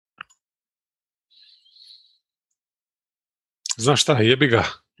Znaš šta, jebi ga,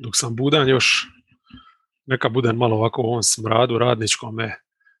 dok sam budan još, neka budem malo ovako u ovom smradu radničkome.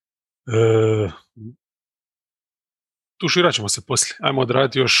 Tuširat ćemo se poslije. Ajmo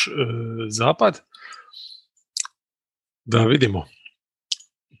odraditi još zapad, da vidimo.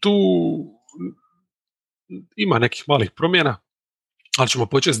 Tu ima nekih malih promjena, ali ćemo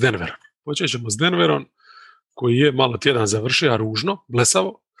početi s Denverom. Počet ćemo s Denverom, koji je malo tjedan završio ružno,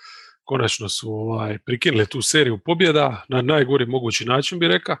 blesavo. Konačno su prikinuli tu seriju pobjeda na najgori mogući način, bi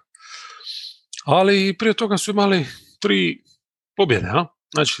rekao. Ali prije toga su imali 3 pobjede.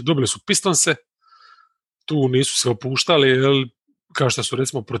 Znači, dobili su Pistonse, tu nisu se opuštali, jer, kao što su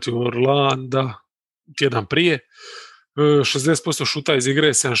recimo protiv Orlanda tjedan prije, 60% šuta iz igre,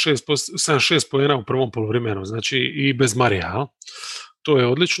 76 poena u prvom poluvremenu, znači i bez Marija. To je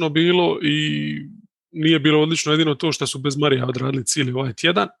odlično bilo i nije bilo odlično jedino to što su bez Marija odradili cijeli ovaj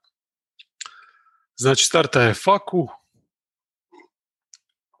tjedan. Znači, starta je Faku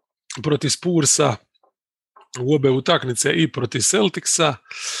protiv Spursa u obe utakmice i protiv Celticsa.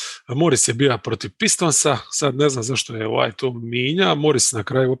 Morris je bio protiv Pistonsa, sad ne znam zašto je to minja. Morris na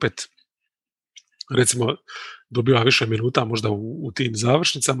kraju opet, recimo, dobiva više minuta možda u tim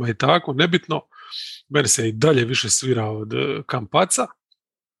završnicama i tako, nebitno. Meni se i dalje više svira od Kampaca,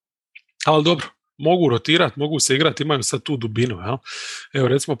 ali dobro, mogu rotirati, mogu se igrati, imaju sad tu dubinu. Ja? Evo,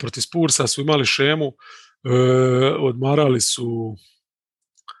 recimo, protiv Spursa su imali šemu, odmarali su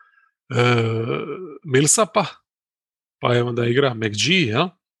Millsapa, pa je onda igra McGee,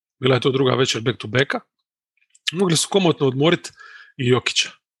 ja? Bila je to druga večer back to backa. Mogli su komotno odmoriti i Jokića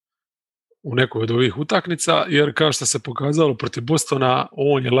u nekoj od ovih utakmica, jer kao što se pokazalo protiv Bostona,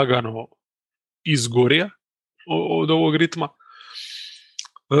 on je lagano izgorija od ovog ritma.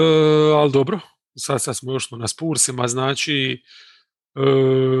 Ali dobro, sad smo još na Spursima, znači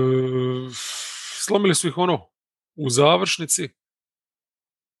slomili su ih u završnici,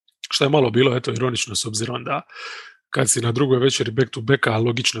 što je malo bilo ironično, s obzirom da kad si na drugoj večeri back to backa,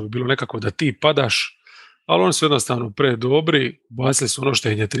 logično bi bilo nekako da ti padaš, ali oni su jednostavno predobri, bacili su ono što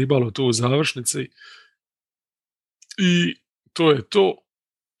im je tribalo tu u završnici i to je to.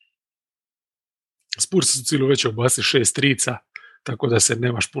 Spursi su cijelu večer bacili 6 trica, tako da se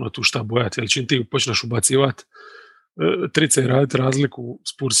nemaš puno tu šta bojati, jer čim ti počneš ubacivati trice i raditi razliku,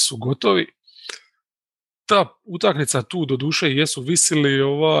 Spursi su gotovi. Ta utakmica tu do duše jesu visili,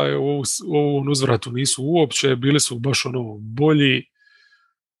 ovu uzvratu nisu uopće, bili su baš bolji,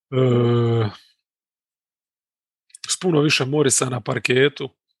 s puno više Morisa na parketu.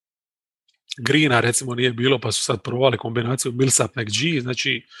 Greena recimo nije bilo, pa su sad provali kombinaciju Millsap-McGee,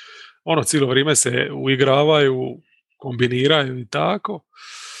 znači cijelo vrijeme se uigravaju, kombiniraju i tako.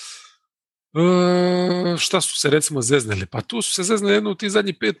 Šta su se recimo zeznili? Pa tu su se zeznili jednu u tih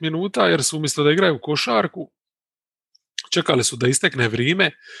zadnjih 5 minuta, jer su umjesto da igraju košarku, čekali su da istekne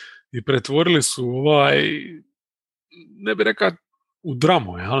vrijeme i pretvorili su ne bi rekao u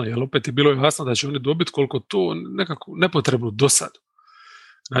dramu, jer opet je bilo jasno da će oni dobiti koliko to nekako nepotrebnu dosadu.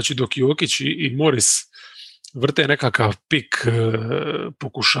 Znači, dok Jokić i Morris vrte nekakav pik,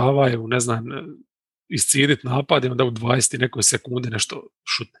 pokušavaju, ne znam, iscijediti napad i onda u 20 nekoj sekunde nešto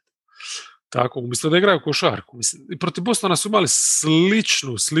šutne. Tako, umjesto da igraju košarku. Mislim, i protiv Bostona su imali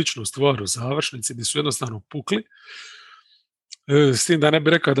sličnu stvar u završnici, gdje su jednostavno pukli. S tim da ne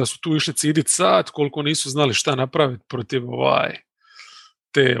bi rekao da su tu išli cidit sad, koliko nisu znali šta napraviti protiv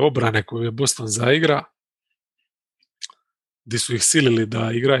te obrane koju je Boston zaigra, gdje su ih silili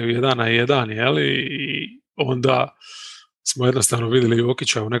da igraju 1-1, jeli, i onda smo jednostavno vidjeli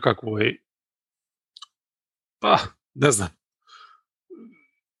Jokića u nekakvoj, pa ne znam,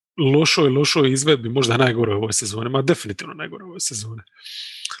 lošoj izvedbi, možda najgore u ovoj sezoni, definitivno najgore u ovoj sezoni.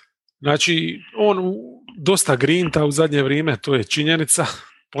 Znači, on dosta grinta u zadnje vrijeme, to je činjenica,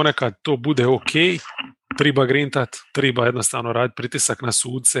 ponekad to bude ok, treba grintat, treba jednostavno raditi pritisak na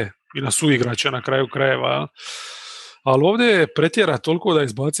sudce i na suigrače na kraju krajeva, ali ovdje je pretjera toliko da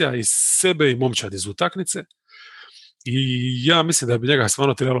izbacija iz sebe i momčad iz utakmice i ja mislim da bi njega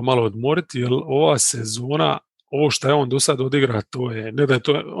stvarno trebalo malo odmoriti, jer ova sezona, ovo što je on do sad odigra, to je, ne da je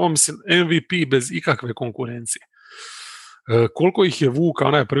to, on mislim MVP bez ikakve konkurencije. Koliko ih je vuka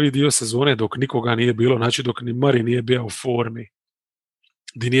onaj prvi dio sezone dok nikoga nije bilo, znači dok ni Murray nije bio u formi,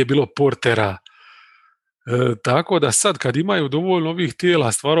 gdje nije bilo Portera, tako da sad kad imaju dovoljno ovih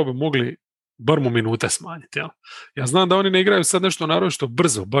tijela, stvarno bi mogli bar mu minute smanjiti. Ja znam da oni ne igraju sad nešto naročito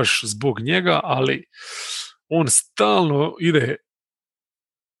brzo, baš zbog njega, ali on stalno ide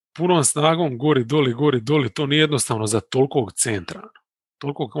punom snagom gori doli, to nije jednostavno za tolikog centra.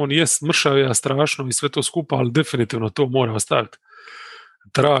 Toliko, on je smršavija strašno i sve to skupa, ali definitivno to mora ostaviti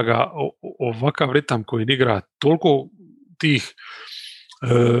traga. Ovakav ritam koji igra toliko tih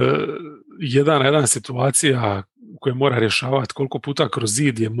 1-1 situacija koje mora rješavati koliko puta kroz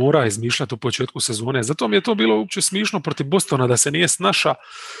zid je mora izmišljati u početku sezone. Zato mi je to bilo uopće smišno protiv Bostona da se nije snaša,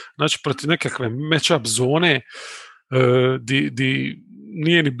 znači protiv nekakve match-up zone di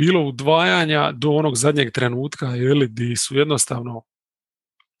nije ni bilo udvajanja do onog zadnjeg trenutka, di su jednostavno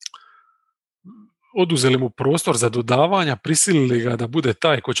oduzeli mu prostor za dodavanja, prisilili ga da bude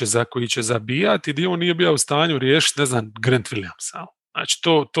taj koji će zabijati, gdje on nije bio u stanju riješiti, ne znam, Grant Williamsa. Znači,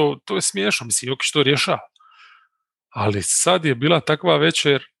 to je smiješno, mislim, Jokić to rješava. Ali sad je bila takva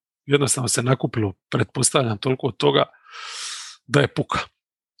večer, jednostavno se nakupilo, pretpostavljam, toliko od toga da je puka.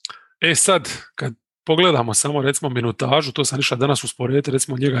 Sad, kad pogledamo samo, recimo, minutažu, to sam išao danas usporediti,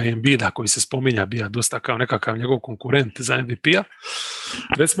 recimo njega Embida, koji se spominja, bija dosta kao nekakav njegov konkurent za MVP-a.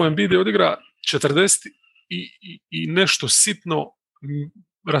 Recimo, Embiid je odigra 40 i nešto sitno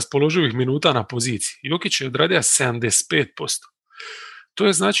raspoloživih minuta na poziciji. Jokić je odradio 75%. To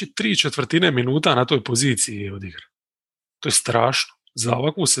je znači 3/4 minuta na toj poziciji je odigra. To je strašno. Za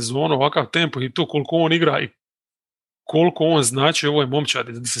ovakvu sezonu, ovakav tempo i to koliko on igra i koliko on znači ovoj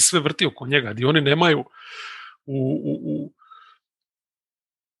momčadi, da se sve vrti oko njega, gdje oni nemaju u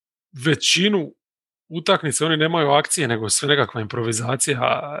većinu utakmice, oni nemaju akcije, nego sve nekakva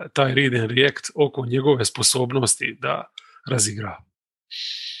improvizacija, taj read and react oko njegove sposobnosti da razigra.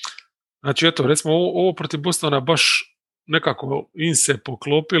 Znači, eto, recimo, ovo protiv Bostona baš nekako im se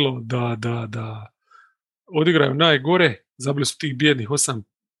poklopilo da odigraju najgore, zabili su tih bijednih 8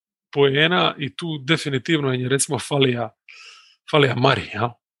 poena i tu definitivno je recimo falija Mari,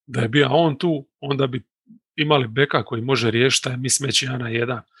 ja? Da je bio on tu, onda bi imali beka koji može riješiti taj mismatch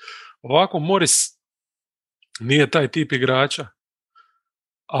 1-1. Ovako Morris nije taj tip igrača,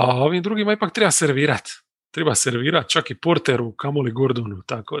 a ovim drugima ipak treba servirati. Treba servirati čak i Porteru, kamoli Gordonu,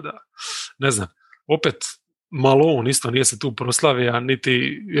 tako da, ne znam, opet Malone isto nije se tu proslavio,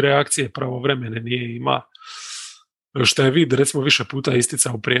 niti reakcije pravovremene nije ima. Što je vid, recimo, više puta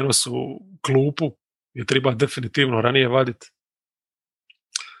istica u prijenosu klupu, je treba definitivno ranije vaditi.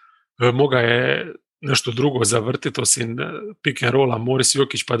 Moga je nešto drugo zavrtiti osim pick and rolla Morris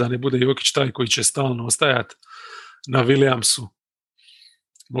Jokić, pa da ne bude Jokić taj koji će stalno ostajati na Williamsu.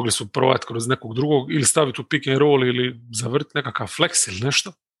 Mogli su provati kroz nekog drugog ili staviti u pick and roll ili zavrtiti nekakav flex ili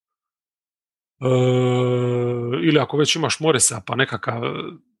nešto. Ili ako već imaš Morisa, pa nekakav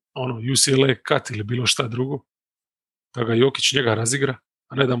UCLA cut ili bilo šta drugo, da ga Jokić njega razigra,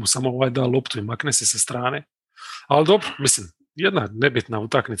 a ne da mu samo da loptu i makne se sa strane. Ali dobro, mislim, jedna nebitna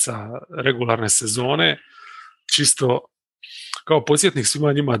utakmica regularne sezone, čisto kao podsjetnik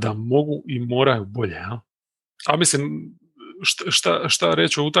svima njima da mogu i moraju bolje. Ja? A mislim, šta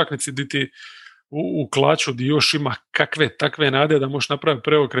reći o utakmici di ti u klaču di još ima kakve takve nade da možeš napraviti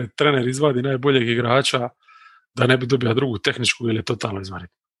preokret, trener izvadi najboljeg igrača da ne bi dobio drugu tehničku ili totalno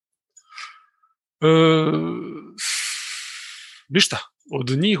izvanrednu. Ništa, od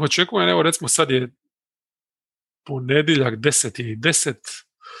njih očekujem, evo recimo sad je ponedjeljak 10:10,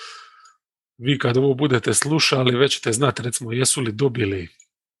 vi kad ovo budete slušali već ćete znati recimo jesu li dobili,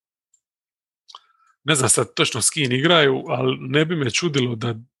 ne znam sad točno s kim igraju, ali ne bi me čudilo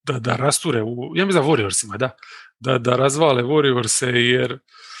da rasture, ja mislim da Warriorsima, da razvale Warriorse, jer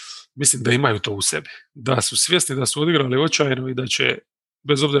mislim da imaju to u sebi, da su svjesni da su odigrali očajno i da će,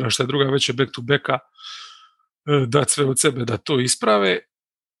 bez obzira što je druga već back to backa, dati sve od sebe da to isprave,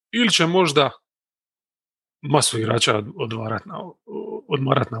 ili će možda masu igrača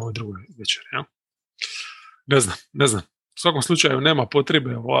odmarati na ovoj drugoj večeri. Ja? Ne znam. U svakom slučaju nema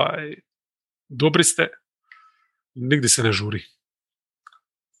potrebe, dobri ste, nigdje se ne žuri.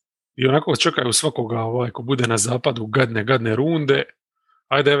 I onako čekaju svakoga ko bude na zapadu gadne runde,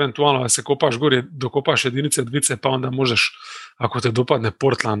 ajde eventualno da se kopaš gore, dokopaš jedinice, dvice, pa onda možeš, ako te dopadne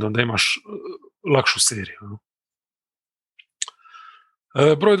Portland, onda imaš lakšu seriju. No?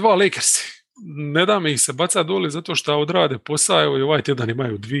 Broj 2, Lakersi. Ne da mi ih se baca doli zato što odrade posao, evo i ovaj tjedan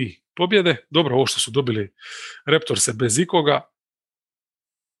imaju 2 pobjede. Dobro, ovo što su dobili Raptorse bez ikoga,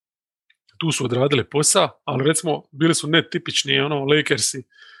 tu su odradili posao, ali recimo bili su netipični, Lakersi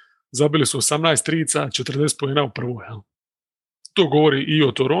zabili su 18 trica, 40 poena u prvoj. Ja. To govori i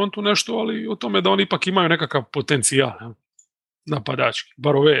o Torontu nešto, ali i o tome da oni ipak imaju nekakav potencijal, ja, napadački.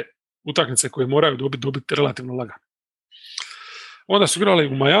 Bar ove utakmice koje moraju dobiti relativno lagano. Onda su igrali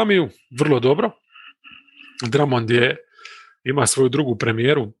u Majamiju, vrlo dobro. Drummond ima svoju drugu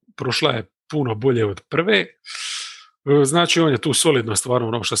premijeru, prošla je puno bolje od prve. Znači, on je tu solidno stvarno,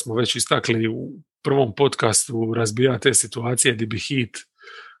 ono što smo već istakli u prvom podcastu, razbija te situacije gdje bi Heat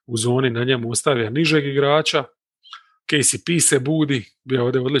u zoni na njemu ostavio nižeg igrača. KCP se budi, bio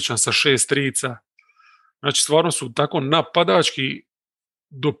ovdje odličan sa 6 trica. Znači, stvarno su tako napadački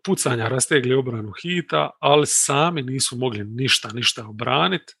do pucanja rastegli obranu Hita, ali sami nisu mogli ništa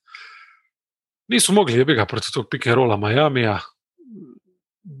obraniti. Nisu mogli jebiga protiv tog pick and rolla Majamija.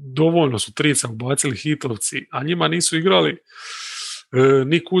 Dovoljno su trica ubacili Hitovci, a njima nisu igrali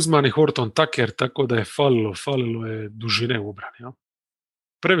ni Kuzma ni Horton Tucker, tako da je falilo je dužine u obrani. Ja.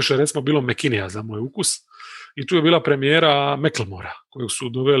 Previše recimo bilo McKinneyja za moj ukus i tu je bila premijera McLemora kojeg su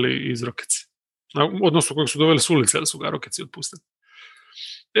doveli iz Rocketsi. Odnosno kojeg su doveli s ulice, ali su ga Rocketsi otpustili.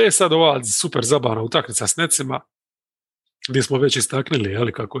 Sad ova super zabavna utakmica s Netsima, gdje smo već istaknili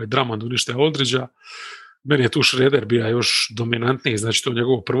ali kako je Drummond uništio Aldridgea. Meni je tu Schroeder bio još dominantniji, znači to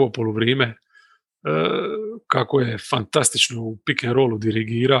njegovo prvo poluvrijeme, kako je fantastično u pick and rollu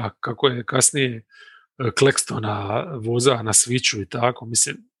dirigira, kako je kasnije Claxtona voza na switchu i tako,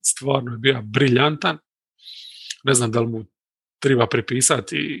 mislim, stvarno je bio briljantan. Ne znam da li mu treba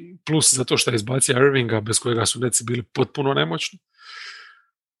pripisati plus zato što je izbacio Irvinga, bez kojega su Netsi bili potpuno nemoćni.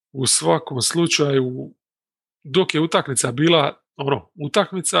 U svakom slučaju, dok je utakmica bila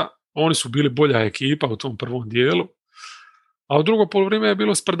utakmica, oni su bili bolja ekipa u tom prvom dijelu, a u drugo poluvrijeme je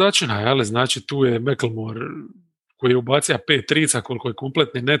bilo sprdačina, jel? Znači tu je McLemore koji je ubacio 5 trica koliko je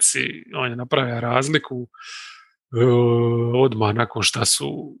kompletni Netsi, on je napravio razliku odmah nakon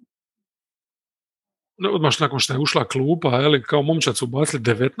što je ušla klupa, jel? Kao momčad su ubacili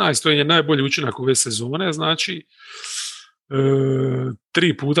 19, to je najbolji učinak ove sezone, znači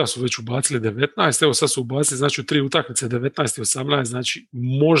 3 puta su već ubacili 19, evo sad su ubacili znači u 3 utakmice 19 i 18, znači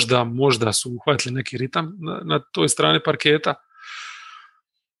možda su uhvatili neki ritam na toj strani parketa.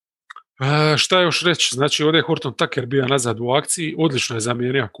 Šta još reći, znači ovdje je Horton Tucker bio nazad u akciji, odlično je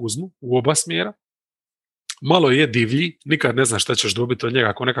zamijenio Kuzmu u oba smjera, malo je divlji, nikad ne znaš šta ćeš dobiti od njega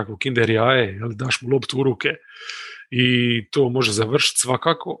ako nekako kinder jaje, ili daš mu loptu u ruke i to može završiti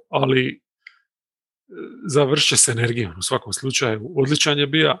svakako, ali završit će se energijom u svakom slučaju. Odličan je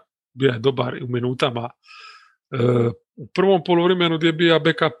bio je dobar u minutama. U prvom poluvremenu gdje je bio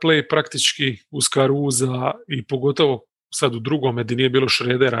backup play praktički uz Caruza i pogotovo sad u drugome gdje nije bilo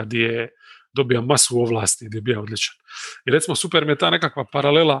Schroedera, gdje je dobio masu ovlasti, gdje je bio odličan. I recimo super mi je ta nekakva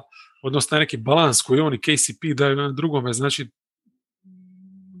paralela, odnosno neki balans koji on i KCP daju na drugome, znači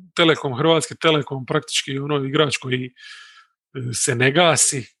Hrvatski Telekom praktički igrač koji se ne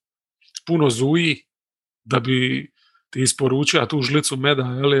gasi, puno zuji, da bi ti isporučio tu žlicu meda,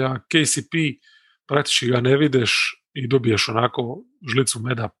 a KCP praktički ga ne videš i dobiješ onako žlicu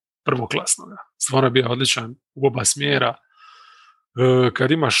meda prvoklasnoga. Stvarno je bio odličan u oba smjera.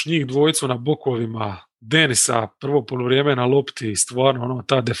 Kad imaš njih dvojicu na bokovima, Denisa prvo poluvrijeme na lopti, stvarno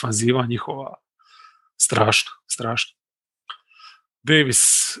ta defanziva njihova strašna.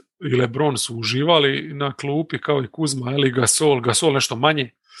 Davis i LeBron su uživali na klupi kao i Kuzma, ili Gasol nešto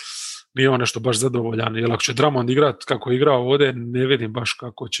manje, nije on nešto baš zadovoljan, jer ako će Drummond igrati kako je igrao ovdje, ne vidim baš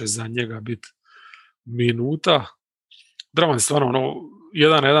kako će za njega biti minuta. Drummond je stvarno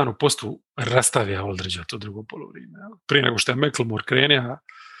 1-1 u postu rastavija Aldridgea to drugo polovrijeme. Prije nego što je McLemore krenija,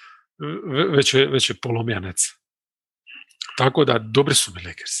 već je polomljanec. Tako da dobri su mi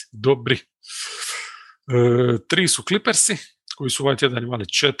Lakersi. Dobri. 3 su Clippersi, koji su ovaj tjedan imali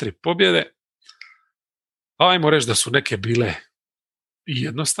 4 pobjede. Ajmo reći da su neke bile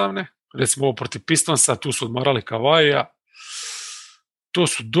jednostavne. Recimo ovo protiv Pistonsa, tu su odmarali Kavaija. To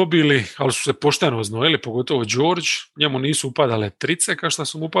su dobili, ali su se pošteno oznojili, pogotovo George. Njemu nisu upadale trice kao što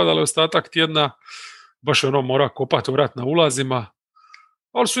su mu upadale ostatak tjedna. Baš je mora kopati vrat na ulazima.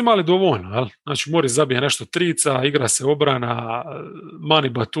 Ali su imali dovoljno. Jel? Znači Morris zabije nešto trica, igra se obrana, Mani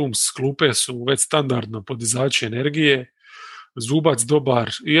Batum s klupe su već standardno podizači energije. Zubac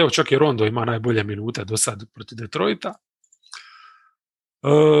dobar i evo čak i Rondo ima najbolje minute do sad protiv Detroita.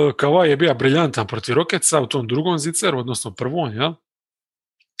 Kawhi je bio briljantan protiv Rocketsa u tom drugom ziceru, odnosno prvom, ja?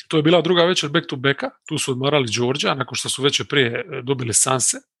 To je bila druga večer back to backa, tu su odmarali Georgia nakon što su večer prije dobili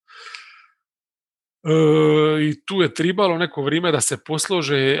Sanse. I tu je tribalo neko vrijeme da se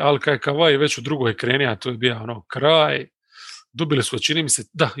poslože, ali kad je Kawhi već u drugoj krenija, to je bio kraj. Dobili su, čini mi se,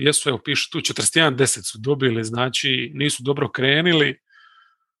 jesu, evo piše tu, 41-10 su dobili, znači nisu dobro krenili.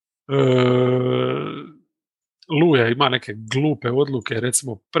 Luja ima neke glupe odluke,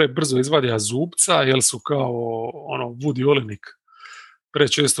 recimo prebrzo izvadija zubca, jer su kao Woody Olenik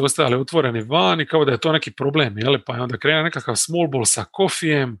prečesto ostajali otvoreni van i kao da je to neki problem, pa je onda krenuo nekakav small ball sa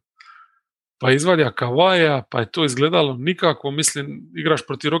Kofijem, pa izvadija Kavaja, pa je to izgledalo nikako, mislim, igraš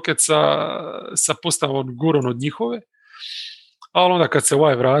protiv Rocketsa sa postavom goron od njihove, ali onda kad se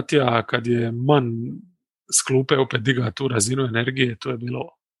ovaj vratio, kad je Man s klupe opet diga tu razinu energije, to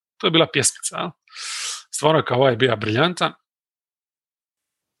je bila pjesmica. A? Stvarno Kawhi je bio briljantan.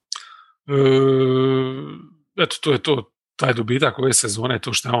 eto, to je to, taj dobitak ove sezone,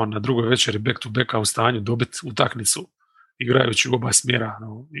 to što je on na drugoj večeri back to backa u stanju dobiti utakmicu igrajući u oba smjera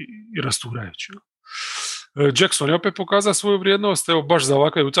i rasturajući. Jackson je opet pokazao svoju vrijednost, evo baš za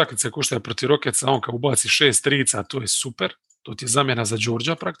ovakve utakmice ko što je protiv Rocketsa, on kad ubaci 6 trica, to je super, to ti je zamjena za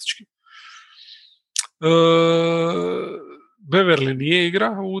Georgia praktički. Beverly nije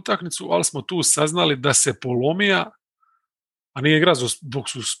igrao u utakmicu, ali smo tu saznali da se polomija, a nije igra zbog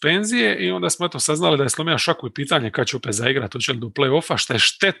suspenzije i onda smo saznali da je slomija šaku i pitanje kad će opet zaigrati, hoće li do play-offa, što je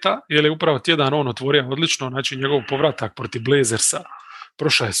šteta, jer je upravo tjedan on otvorio odlično, znači njegov povratak protiv Blazersa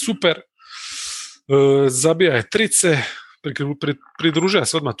prošao je super, zabija je trice, pridružuje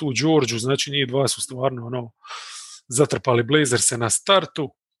se odmah tu Georgeu, znači njih dva su stvarno zatrpali Blazerse na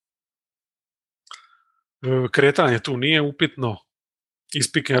startu. Kretanje tu nije upitno,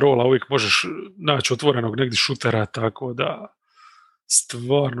 iz pick and rolla uvijek možeš naći otvorenog negdje šutera, tako da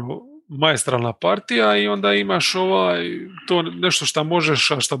stvarno maestralna partija i onda imaš to nešto što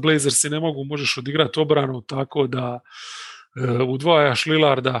možeš, a što Blazersi ne mogu, možeš odigrati obranu, tako da udvajaš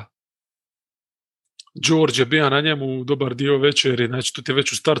Lillarda. George je bio na njemu dobar dio večeri, znači tu ti je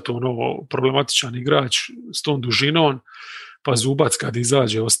već u startu problematičan igrač s tom dužinom, pa Zubac kad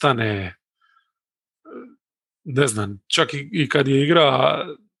izađe ostane, ne znam, čak i kad je igra,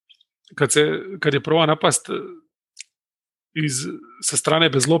 kad je prva napast sa strane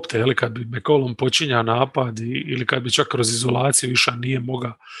bez lopte, ili kad bi McCollum počinja napad ili kad bi čak kroz izolaciju išao, nije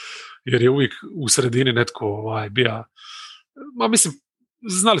moga, jer je uvijek u sredini netko bija, mislim,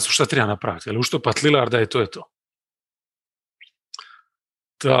 znali su šta treba napraviti, ali uštopat Lillarda i to je to.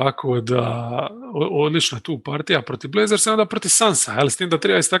 Tako da, odlična tu partija protiv Blazersa, onda protiv Sansa, ali s tim da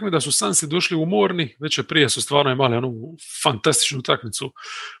treba istaknuti da su Sansi došli umorni, već prije su stvarno imali onu fantastičnu utakmicu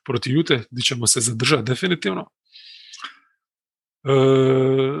protiv Ute, gdje ćemo se zadržati definitivno.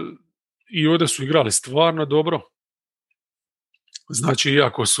 I ovdje su igrali stvarno dobro. Znači,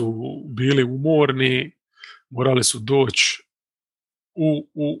 iako su bili umorni, morali su doći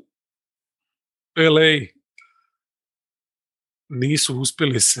u LA, nisu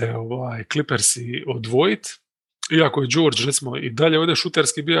uspjeli se Clippersi odvojiti, iako je George recimo i dalje ovdje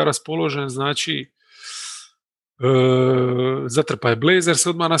šuterski bio raspoložen, znači zatrpa je Blazers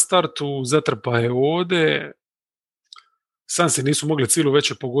odmah na startu, zatrpa je ovdje, Sansi nisu mogli cijelu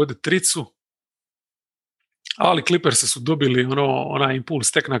večer pogoditi tricu, ali Clippersi su dobili onaj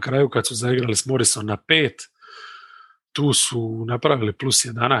impuls tek na kraju kad su zaigrali s Morrison na 5, tu su napravili plus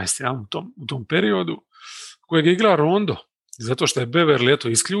 11 ja, u tom periodu, kojeg je igra Rondo, zato što je Beverly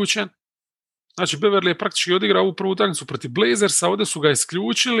isključen. Znači Beverly je praktički odigrao ovu prvu utakmicu protiv Blazersa, ovdje su ga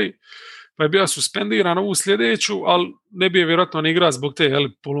isključili, pa je bio suspendiran ovu sljedeću, ali ne bi je vjerojatno ni igrao zbog te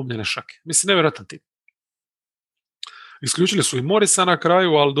polomljene šake. Mislim, nevjerojatan tip. Isključili su i Morisa na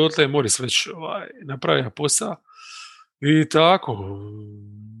kraju, ali dotle je Moris već napravio posao. I tako,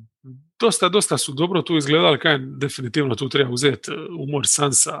 dosta su dobro tu izgledali, kaj definitivno tu treba uzeti umor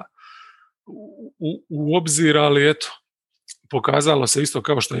Sansa u obzir, ali eto, pokazalo se isto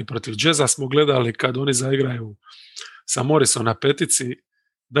kao što i protiv Jazza smo gledali kad oni zaigraju sa Morrisom na petici,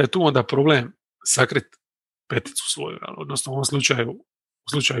 da je tu onda problem sakrit peticu svoju, odnosno u ovom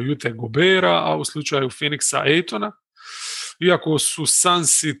slučaju Ute Gobera, a u slučaju Phoenixa Aytona. Iako su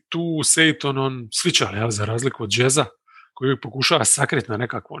Sansi tu s Aytonom svičali, za razliku od Jazza, koji pokušava sakriti na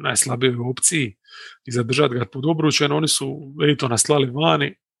nekakvo najslabijoj opciji i zadržati ga pod obručen, oni su Aytona slali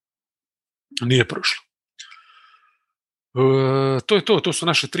vani, nije prošlo. To je to su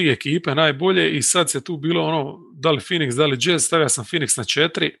naše 3 ekipe najbolje i sad se tu bilo da li Phoenix, da li Jazz, stavio sam Phoenix na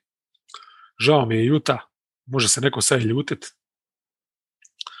 4, žao mi je Utah, može se neko sad ljutiti,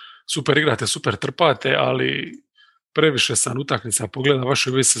 super igrate, super trpate, ali previše sam utakmica pogleda vaše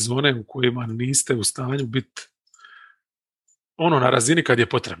ove sezone u kojima niste u stanju biti na razini kad je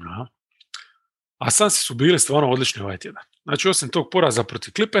potrebno. A Sansi su bili stvarno odlični ovaj tjedan. Znači, osim tog poraza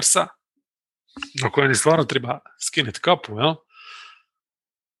protiv Clippersa, na kojem stvarno treba skinuti kapu,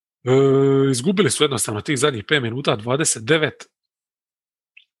 izgubili su jednostavno tih zadnjih 5 minuta, 29,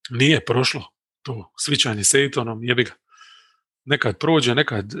 nije prošlo to svičanje s Aytonom, jebi ga. Nekad prođe,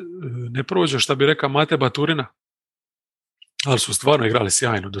 nekad ne prođe, šta bi rekao Mate Baturina, ali su stvarno igrali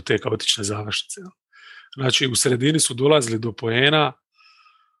sjajno do te kaotične završnice. Znači, u sredini su dolazili do poena,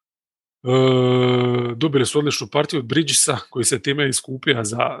 dobili su odličnu partiju od Bridgesa, koji se time iskupio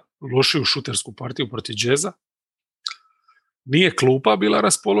za lošiju šutersku partiju protiv Jazza. Nije klupa bila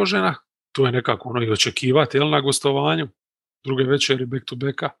raspoložena, to je nekako i očekivati na gostovanju, druge večeri back to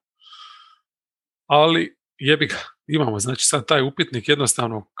backa, ali jebi ga, imamo znači sad taj upitnik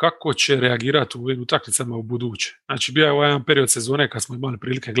jednostavno kako će reagirati u ovim utakmicama u buduće. Znači bio je ovaj jedan period sezone kad smo imali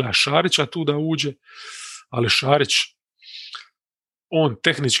prilike gledati Šarića tu da uđe, ali Šarić, on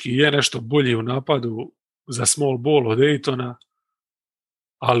tehnički je nešto bolji u napadu za small ball od Aytona,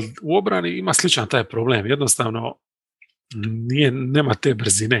 ali u obrani ima sličan taj problem. Jednostavno, nema te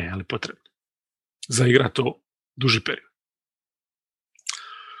brzine, ali potrebno za igrati to duži period.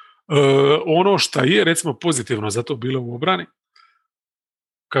 Ono što je recimo pozitivno za to bilo u obrani,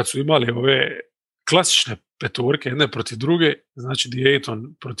 kad su imali ove klasične petorke jedne protiv druge, znači di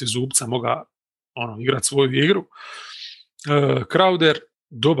Ayton protiv Zubca moga igrati svoju igru. Crowder,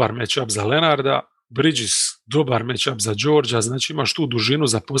 dobar matchup za Lenarda, Bridges, dobar matchup za Georgia, znači imaš tu dužinu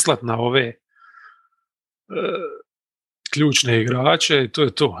za poslat na ove ključne igrače i to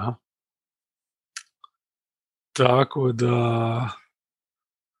je to. A? Tako da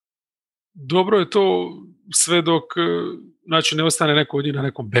dobro je to sve dok znači ne ostane neko od njih na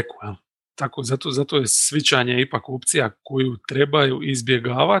nekom beku. A? Tako, zato je svičanje ipak opcija koju trebaju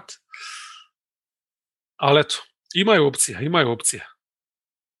izbjegavati. Ali eto, imaju opcija.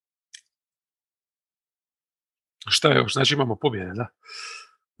 Šta je još? Znači imamo pobjede, da.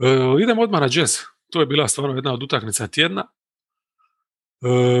 Idemo odmah na Jazz. To je bila stvarno jedna od utakmica tjedna.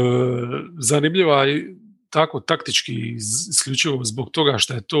 Zanimljiva i tako taktički isključivo zbog toga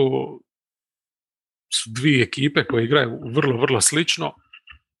što je to su dvije ekipe koje igraju vrlo, vrlo slično.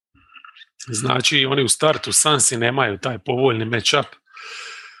 Znači oni u startu Sansi nemaju taj povoljni matchup,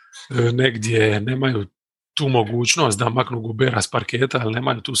 negdje nemaju tu mogućnost da maknu Gobera s parketa, ali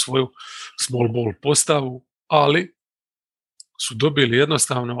nemaju tu svoju small ball postavu, ali su dobili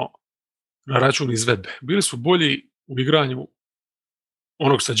jednostavno na račun izvedbe. Bili su bolji u igranju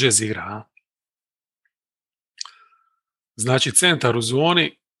onog što Jazz igra. Znači centar u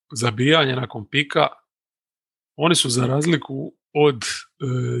zoni, zabijanje nakon pika, oni su za razliku od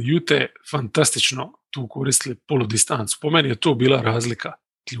Jute fantastično tu koristili poludistancu. Po meni je to bila razlika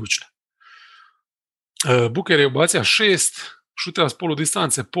ključna. Booker je ubacio 6, šuteva s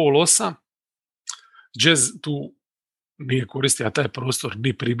poludistance 0,8. Jazz tu nije koristio taj prostor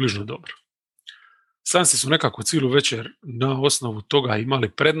ni približno dobro. Sansi su nekako cijelu večer na osnovu toga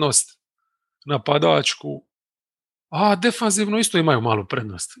imali prednost napadačku, a defanzivno isto imaju malu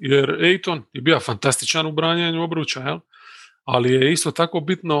prednost, jer Ayton je bio fantastičan u branjenju obruča, jel? Ali je isto tako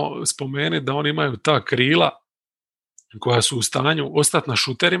bitno spomenuti da oni imaju ta krila koja su u stanju ostati na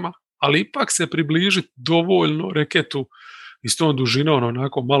šuterima, ali ipak se približiti dovoljno reketu i s tom dužinom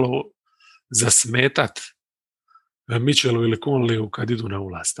onako malo zasmetat Mitchellu ili Conleyu kad idu na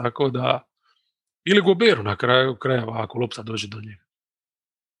ulaz. Tako da, ili Goberu na kraju krajeva ako lopta dođe do njega.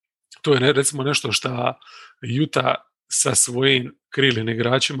 To je recimo nešto što Utah sa svojim krilnim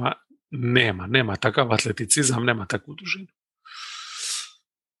igračima nema takav atleticizam, nema takvu dužinu.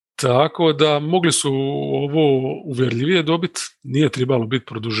 Tako da mogli su ovo uvjerljivije dobiti, nije trebalo biti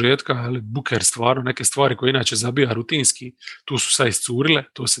produžetka, ali Booker stvarno neke stvari koje inače zabija rutinski, tu su sad iscurile,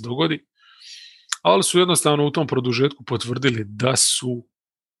 to se dogodi, ali su jednostavno u tom produžetku potvrdili da su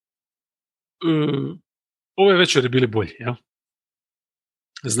ove večeri bili bolji. Ja?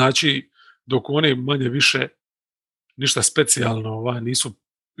 Znači, dok oni manje više ništa specijalno nisu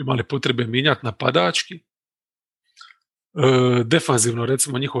imali potrebe mijenjati napadački, defanzivno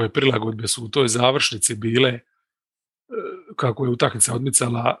recimo njihove prilagodbe su u toj završnici bile, kako je utakmica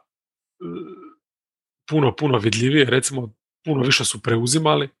odmicala, puno vidljivije, recimo puno više su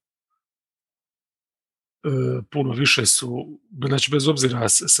preuzimali, puno više su, znači bez obzira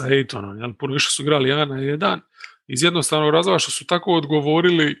sa Aytonom, jel, puno više su igrali 1 na 1 iz jednostavnog razloga što su tako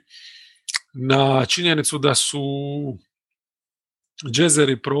odgovorili na činjenicu da su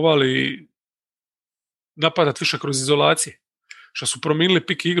Jazzeri provali napadat više kroz izolacije, što su promijenili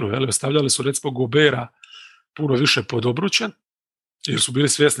pik igru, jel, ostavljali su recimo Gobera puno više pod obručen, jer su bili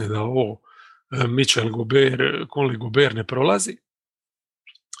svjesni da ovo Mitchell, Gober, Conley, Gober ne prolazi.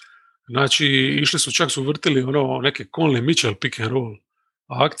 Znači, išli su, čak su vrtili neke Conley, Mitchell pick and roll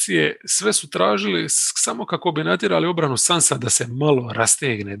akcije, sve su tražili samo kako bi natjerali obranu Sansa da se malo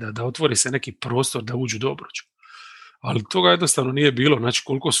rastegne, da otvori se neki prostor da uđu do obruča. Ali toga jednostavno nije bilo, znači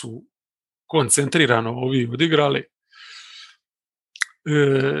koliko su koncentrirano ovi odigrali.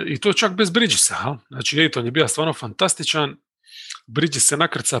 I to čak bez Bridgesa. Znači, Ayton je bio stvarno fantastičan, Bridges se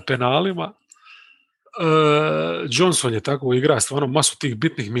nakrca penalima, Johnson je tako igra stvarno masu tih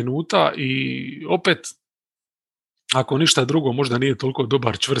bitnih minuta i opet, ako ništa drugo, možda nije toliko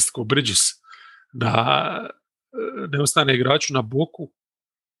dobar čvrst ko Bridges da ne ostane igraču na boku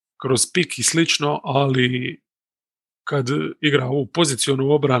kroz pik i slično, ali kad igra ovu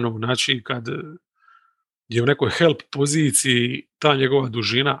pozicijonu obranu, znači kad je u nekoj help poziciji, ta njegova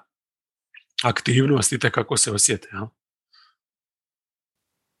dužina, aktivnost i kako se osjete. Ja?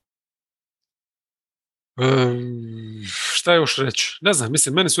 Šta još reći? Ne znam,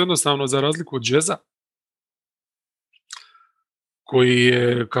 mislim, meni su jednostavno za razliku od džeza, koji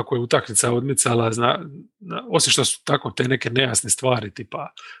je, kako je utakmica odmicala, osim što su tako te neke nejasne stvari,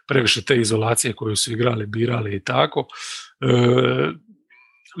 tipa previše te izolacije koju su igrali, birali i tako,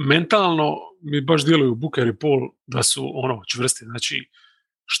 mentalno mi baš djeluju Booker i Paul da su čvrsti. Znači,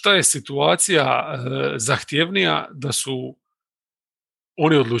 šta je situacija zahtjevnija, da su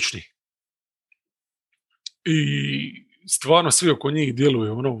oni odlučni. I stvarno svi oko njih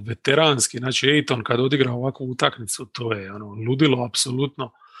djeluju veteranski. Znači, Ayton kad odigra ovakvu utakmicu, to je ludilo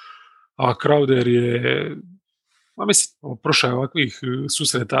apsolutno. A Crowder je, mislim, prošao je ovakvih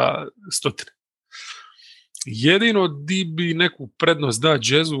susreta stotine. Jedino di bi neku prednost da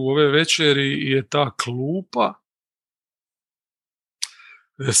Jazzu u ove večeri je ta klupa.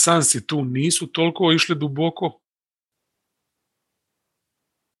 Sansi tu nisu toliko išli duboko.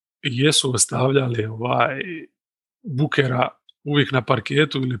 Jesu ostavljali Bookera uvijek na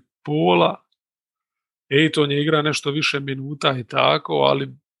parketu ili Paula. Ayton je igra nešto više minuta i tako, ali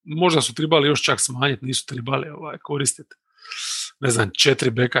možda su trebali još čak smanjiti, nisu trebali koristiti. Ne znam, 4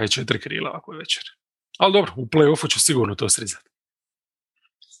 beka i 4 krila ovako večer. Ali dobro, u play-offu će sigurno to srizati.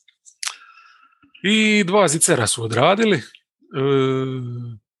 I 2 zicera su odradili.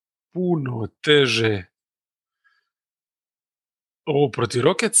 Puno teže ovo protiv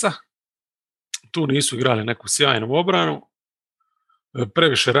Rocketsa. Tu nisu igrali neku sjajnu obranu.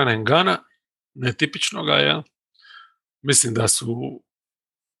 Previše run and guna, netipično ga je. Mislim da su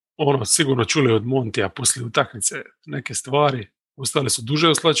sigurno čuli od Montija poslije utakmice neke stvari. Ostali su duže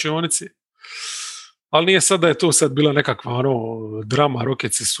u slačionici. Ali nije sad da je to sad bila nekakva drama.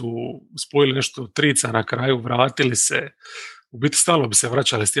 Rocketsi su spojili nešto trica na kraju, vratili se. U biti stalno bi se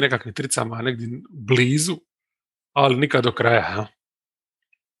vraćali s tim nekakvim tricama negdje blizu, ali nikad do kraja. Ja?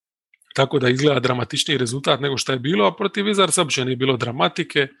 Tako da izgleda dramatičniji rezultat nego što je bilo, a protiv Wizards uopće nije bilo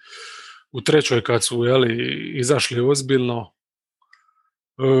dramatike. U trećoj kad su izašli ozbiljno,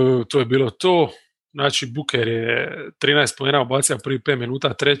 to je bilo to. Znači Booker je 13 poena ubacio prvi 5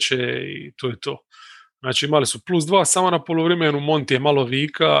 minuta treće i to je to. Znači imali su +2 samo na poluvremenu, Monti je malo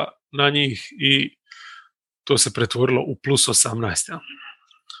vika na njih i to se pretvorilo u +18. Ja?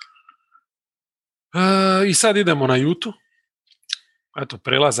 I sad idemo na Jutu. Eto,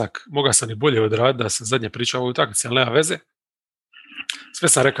 prelazak, moga sam i bolje odraditi da sam zadnje pričao o ovoj utakmici, ali nema veze. Sve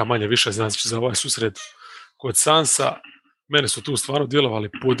sam rekao manje više, znači za ovaj susret kod Sansa. Mene su tu stvarno djelovali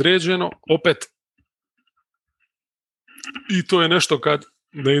podređeno, opet. I to je nešto kad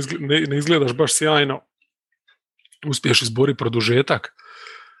ne izgledaš baš sjajno, uspiješ izboriti produžetak,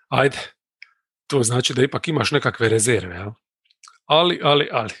 ajde, to znači da ipak imaš nekakve rezerve. Ja? Ali.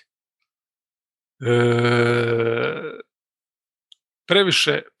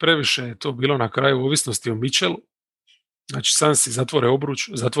 Previše je to bilo na kraju ovisnosti o Mitchellu. Znači Sansi zatvore obruč,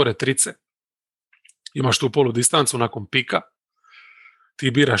 zatvore trice. Imaš tu polu distancu nakon pika.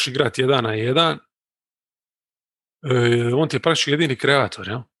 Ti biraš igrati 1 na 1. On ti je praktički jedini kreator.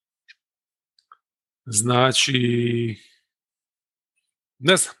 Ja? Znači,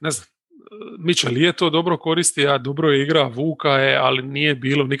 ne znam. Mitchell je to dobro koristi, a dobro je igra, vuka je, ali nije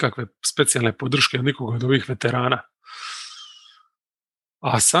bilo nikakve specijalne podrške od nikoga od ovih veterana.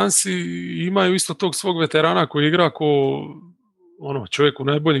 A Sansi imaju isto tog svog veterana koji igra ko čovjek u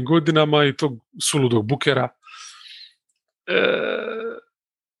najboljim godinama i tog suludog Bookera.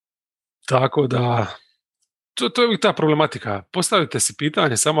 Tako da, to je uvijek ta problematika. Postavite si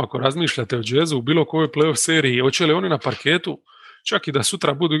pitanje samo ako razmišljate o Jazzu u bilo kojoj playoff seriji, hoće li oni na parketu, čak i da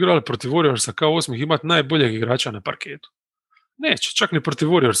sutra budu igrali protiv Warriorsa kao 8. imati najboljeg igrača na parketu. Neće, čak ni protiv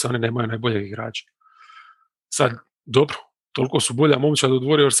Warriorsa oni nemaju najboljeg igrača. Sad, dobro, toliko su bolja momčad od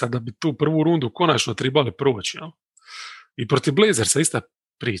Warriorsa da bi tu prvu rundu konačno trebali proći. Ja? I protiv Blazersa ista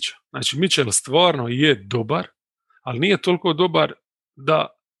priča. Znači, Mitchell stvarno je dobar, ali nije toliko dobar da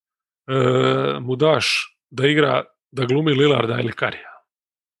mu daš da igra, da glumi Lillarda ili Karija.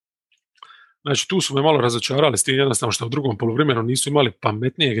 Znači, tu su me malo razočarali s tim jednostavno što u drugom poluvremenu nisu imali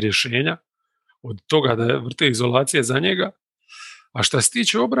pametnijeg rješenja od toga da vrte izolacije za njega. A što se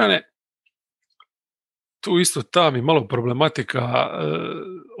tiče obrane, tu isto ta mi malo problematika.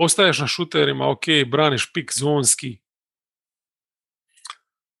 Ostaješ na šuterima, ok, braniš pik zonski.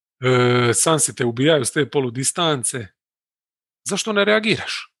 Sansi te ubijaju s te poludistance. Zašto ne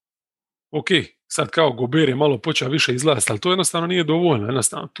reagiraš? Ok, sad kao Gober je malo počeo više izlaziti, ali to jednostavno nije dovoljno.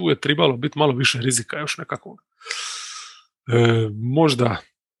 Jednostavno, tu je trebalo biti malo više rizika još nekakvog. Možda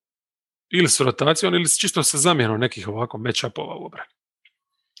ili s rotacijom ili čisto sa zamjenom nekih ovako match-upova u obrani.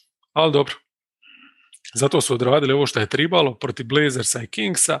 Ali dobro. Zato su odradili ovo što je trebalo protiv Blazersa i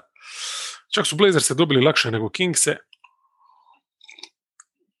Kingsa. Čak su Blazerse dobili lakše nego Kingse.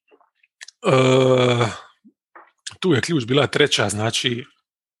 Tu je ključ bila treća, znači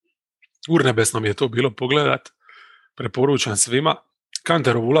urnebesno mi je to bilo pogledat. Preporučam svima.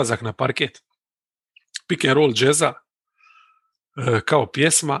 Kanterov ulazak na parket. Pick and roll jazza kao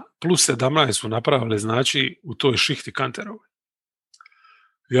pjesma plus 17 su napravili, znači u toj šihti Kanterove.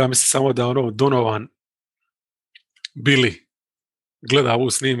 Ja mislim samo da Donovan Billy gleda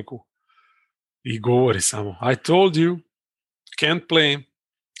ovu snimku i govori samo I told you, can't play.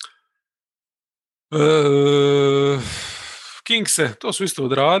 Kingse, to su isto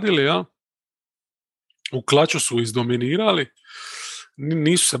odradili, ja? U klaču su izdominirali,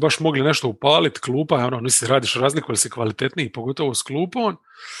 nisu se baš mogli nešto upaliti, klupa, nisi radiš razliku, ali si kvalitetniji, pogotovo s klupom.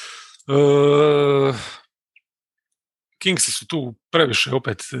 Kingsi su tu previše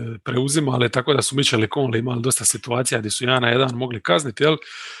opet preuzimali, tako da su Mitchell i Conley imali dosta situacija gdje su 1-1 mogli kazniti, jel?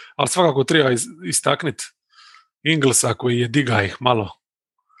 Ali svakako treba istakniti Inglesa koji je diga ih malo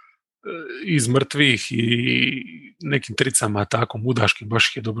iz mrtvih i nekim tricama tako mudaškim baš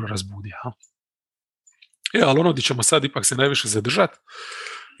ih je dobro razbudio. Ali ono gdje ćemo sad ipak se najviše zadržati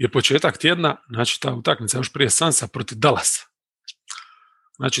je početak tjedna, znači ta utakmica još prije Sunsa protiv Dallasa.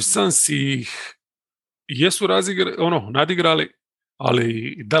 Znači Suns ih jesu nadigrali,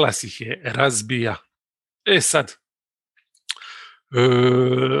 ali Dallas ih je razbija. Sad,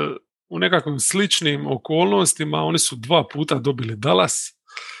 u nekakvim sličnim okolnostima oni su 2 puta dobili Dallas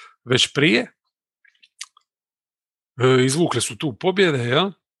već prije. Izvukli su tu pobjede,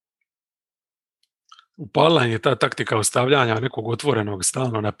 ja? Upala je ta taktika ostavljanja nekog otvorenog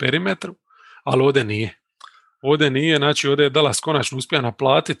stalno na perimetru, ali ovdje nije. Znači ovdje je Dallas konačno uspio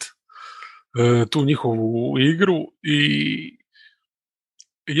naplatiti tu njihovu igru i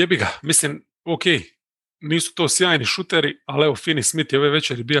jebi ga, mislim, ok, nisu to sjajni šuteri, ali evo Finney Smith je ove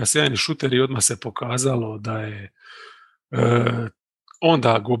večeri bio sjajni šuter i odmah se pokazalo da je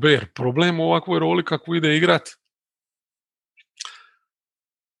onda Gobert problem u ovakvoj roli kakvu ide igrat.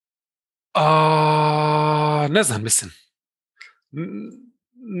 Ne znam, mislim,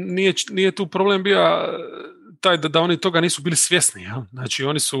 nije tu problem bio taj da oni toga nisu bili svjesni, ja? Znači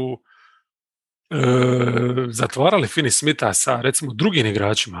oni su zatvarali Finney Smitha sa recimo drugim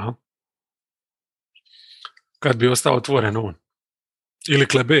igračima, ja? Kad bi ostao otvoren on ili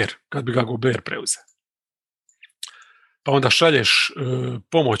Kleber, kad bi ga Gobert preuzeo. Pa onda šalješ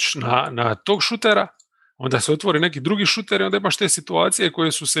pomoć na tog šutera, onda se otvori neki drugi šuter i onda imaš te situacije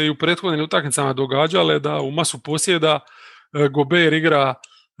koje su se i u prethodnim utakmicama događale da u masu posjeda Gobert igra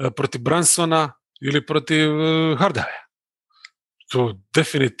protiv Bransona ili protiv Hardawaya. To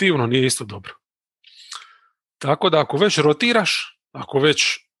definitivno nije isto dobro. Tako da ako već rotiraš, ako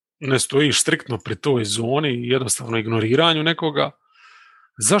već ne stojiš striktno pri toj zoni i jednostavno ignoriranju nekoga,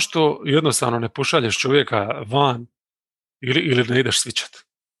 zašto jednostavno ne pošalješ čovjeka van ili ne ideš svičat?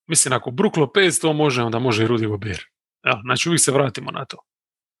 Mislim, ako Brook Lopez to može, onda može i Rudy Gobert. Znači uvijek se vratimo na to.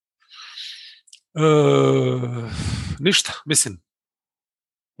 Ništa, mislim,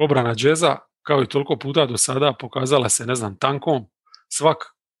 obrana Jazza, kao i toliko puta do sada, pokazala se, ne znam, tankom. Svak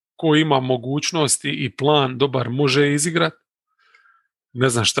ko ima mogućnosti i plan dobar može izigrat. Ne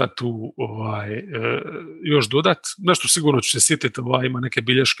znam šta tu još dodat. Nešto sigurno ću se sjetiti, ima neke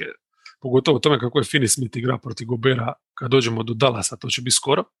bilješke, pogotovo o tome kako je Finney Smith igra protiv Gobera kad dođemo do Dallasa, to će biti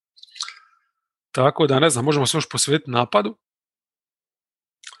skoro. Tako da, ne znam, možemo se još posvetiti napadu.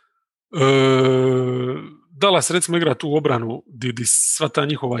 Dallas recimo igra tu obranu gdje sva ta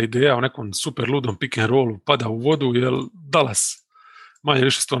njihova ideja o nekom super ludom pick and rollu pada u vodu, jer Dallas manje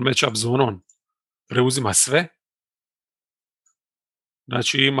više s tom match-up zonom preuzima sve.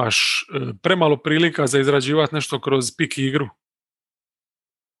 Znači imaš premalo prilika za izrađivati nešto kroz pick igru.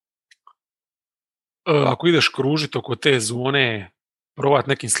 Ako ideš kružiti oko te zone, probati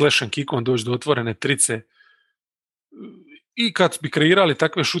nekim slash and kickom doći do otvorene trice, i kad bi kreirali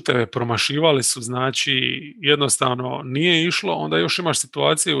takve šuteve, promašivali su, znači jednostavno nije išlo, onda još imaš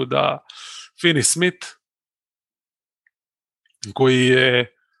situaciju da Finney Smith, koji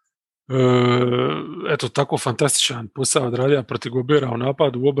je tako fantastičan posao odradio protiv Gobera u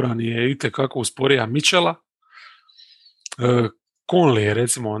napadu, u obrani je itekako usporija Mitchella. Conley je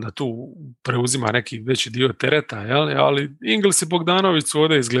recimo onda tu preuzima neki veći dio tereta, ali Ingles i Bogdanović su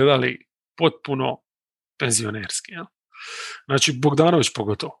ovdje izgledali potpuno penzionerski. Znači Bogdanović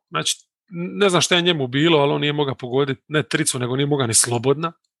pogotovo. Znači, ne znam šta je njemu bilo, ali on nije mogao pogoditi ne tricu, nego nije mogao ni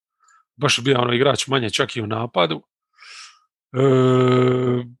slobodna. Baš je bio igrač manje čak i u napadu.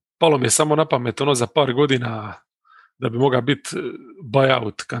 Palo mi je samo na pamet za par godina da bi mogao biti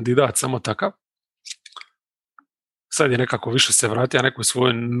buyout kandidat samo takav. sad je nekako više se vratio nekoj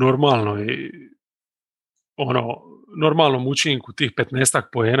svojoj normalnom učinku tih 15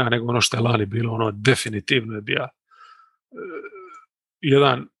 poena nego ono što je lani bilo, definitivno je bio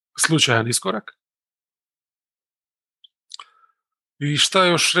jedan slučajan iskorak. I šta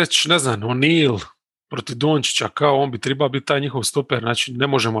još reći, ne znam, O'Neal protiv Dončića, kao on bi trebao biti taj njihov stoper, znači ne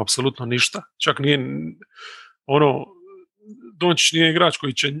možemo apsolutno ništa. Čak nije, Dončić nije igrač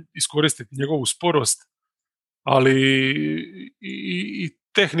koji će iskoristiti njegovu sporost, ali i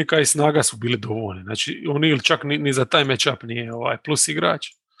tehnika i snaga su bili dovoljni. Znači, O'Neal čak ni za taj matchup nije plus igrač.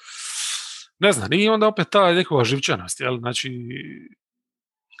 Ne znam, i onda opet ta njegova živčanost, jel? Znači,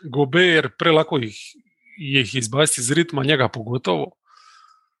 Gobert, prelako ih izbaciti iz ritma, njega pogotovo.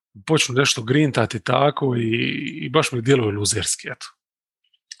 Počnu nešto grintati tako i baš mi djeluje luzerski, eto.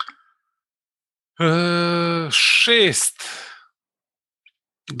 6.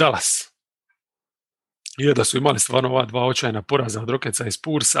 Dallas. Je da su imali stvarno ova 2 očajna poraza od Rocketsa i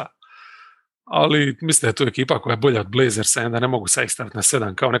Spursa, ali mislim da je to ekipa koja je bolja od Blazersa, da ne mogu sad ih staviti na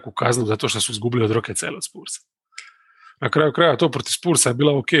 7 kao neku kaznu zato što su izgubili od Rocketsa ili od Spursa. Na kraju kraja to protiv Spursa je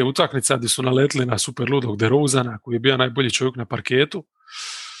bila ok utakmica gdje su naletili na super ludog DeRozana koji je bio najbolji čovjek na parketu.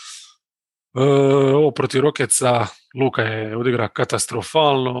 Ovo protiv Rocketsa Luka je odigrao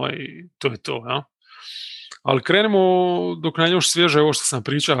katastrofalno i to je to. Ja? Ali krenemo dok nam još svježe ovo što sam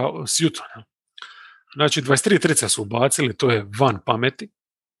pričao s Utah. Ja? Znači 23 trica su ubacili, to je van pameti.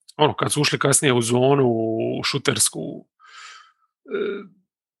 Kad su ušli kasnije u zonu, u šutersku,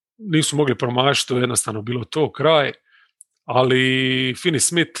 nisu mogli promašiti, to je jednostavno bilo to kraj. Ali Finney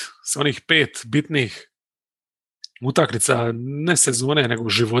Smith sa onih 5 bitnih utakmica ne sezone, nego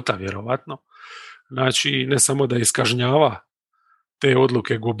života vjerovatno. Znači, ne samo da iskažnjava te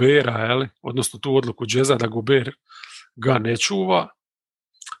odluke Gobera, odnosno tu odluku Jazza da Gober ga ne čuva.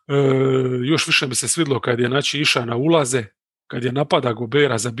 Još više mi se svidlo kad je išao na ulaze, kad je napada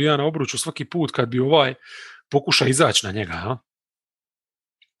Gobera, zabija na obruču svaki put kad bi pokuša izaći na njega.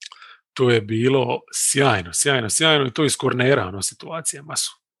 To je bilo sjajno i to iz kornera situacija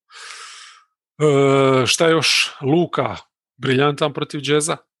masu. Šta još? Luka, briljantan protiv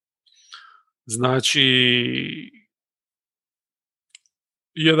Jazza. Znači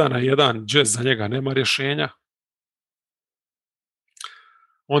 1-1 Jazz za njega nema rješenja.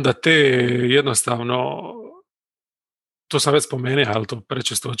 Onda te jednostavno, to sam već spomenuo, ali to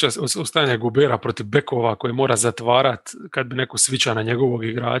prečesto ostajanje Gobera protiv bekova koje mora zatvarati kad bi neko sviča na njegovog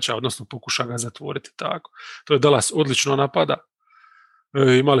igrača, odnosno pokuša ga zatvoriti tako. To je Dallas odlično napada.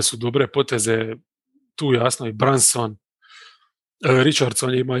 Imali su dobre poteze, tu jasno i Brunson,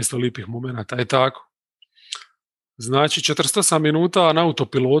 Richardson je imao isto lipih momenata i tako. Znači 48 minuta na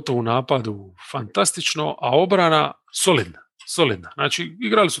autopilotu u napadu, fantastično, a obrana solidna. Znači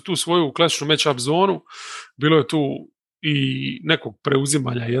igrali su tu svoju klasičnu match-up zonu, bilo je tu i nekog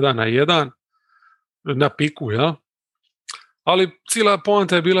preuzimanja 1-1 na piku, ja. Ali cijela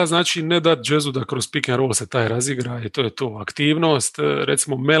poanta je bila, znači, ne dati Jazzu da kroz pick and roll se taj razigra i to je to aktivnost.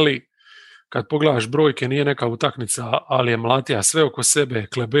 Recimo Meli, kad pogledaš brojke, nije neka utakmica, ali je mlatija sve oko sebe.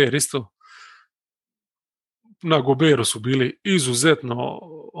 Kleber isto. Na Goberu su bili izuzetno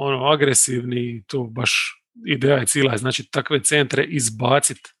agresivni, to baš ideja je cijela, znači takve centre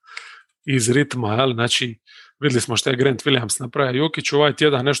izbaciti iz ritma, ali znači vidjeli smo što je Grant Williams napravio Jokić, ovaj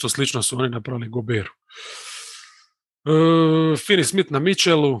tjedan nešto slično su oni napravili Goberu. Finney Smith na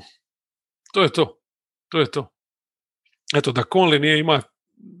Mitchellu, to je to. Eto, da Conley nije ima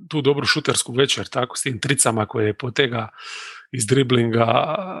tu dobru šutersku večer, tako s tim tricama koje je potega iz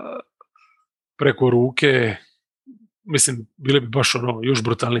driblinga preko ruke, mislim, bili bi baš još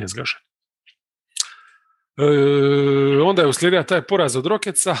brutalnije zgaženi. Onda je uslijedio taj poraz od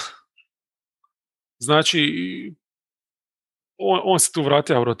Rocketsa, znači on se tu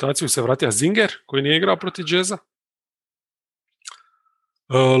vratio u rotaciju, se vratio Zinger koji nije igrao protiv Jazza.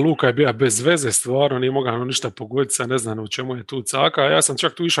 Luka je bio bez veze, stvarno nije mogao ništa pogoditi, ne znam u čemu je tu caka. Ja sam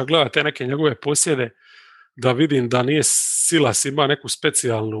čak tu išao gledati te neke njegove posjede da vidim da nije Silas ima neku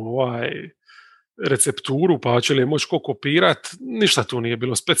specijalnu recepturu, pa će li je moći ko kopirat. Ništa tu nije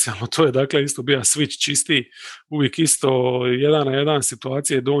bilo specijalno, to je dakle isto bio switch čisti, uvijek isto 1-1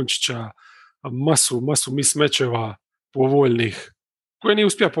 situacije Dončića, masu mismečeva povoljnih koje nije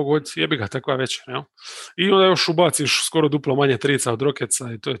uspio pogoditi, jebi ga takva večer. Ja? I onda još ubaciš skoro duplo manje trica od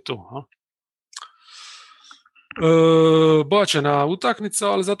Rocketsa i to je to. Bačena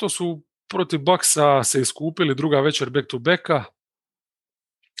utakmica, ali zato su protiv Bucksa se iskupili, druga večer back to backa.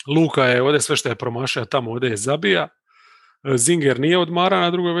 Luka je ovdje sve što je promašao tamo ovdje je zabija. Zinger nije odmara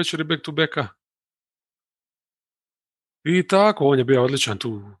na drugoj večeri back to backa. I tako, on je bio odličan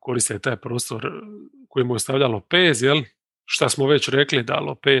tu, koristio taj prostor koji mu je ostavlja Lopez, jel? Šta smo već rekli da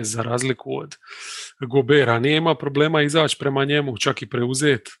Lopez za razliku od Gobera nije imao problema izaći prema njemu, čak i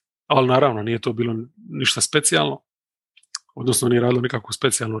preuzet, ali naravno nije to bilo ništa specijalno, odnosno nije radilo nikakvu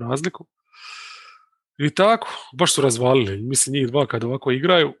specijalnu razliku. I tako, baš su razvalili. Mislim, njih dva kad ovako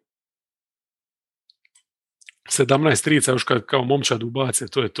igraju, 17 trica još kad kao momčad ubace,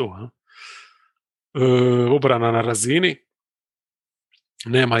 to je to. Obrana na razini,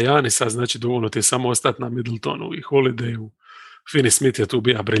 nema Janisa, znači dovoljno ti je samo ostati na Middletonu i Holidayu. Finney Smith je tu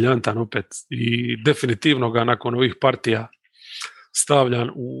bio briljantan opet i definitivno ga nakon ovih partija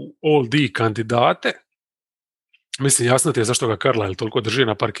stavljan u All-D kandidate. Mislim, jasno ti je zašto ga Carlisle toliko drži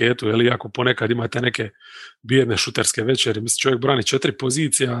na parketu, jer iako ponekad imate neke bijedne šuterske večeri, mislim, čovjek brani 4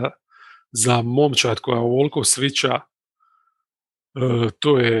 pozicija za momčad koja ovoliko svića,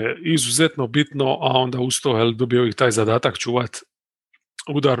 to je izuzetno bitno, a onda uz to dobio i taj zadatak čuvat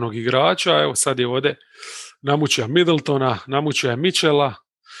udarnog igrača. Evo sad je ovdje namučio Middletona, namučio Mitchella,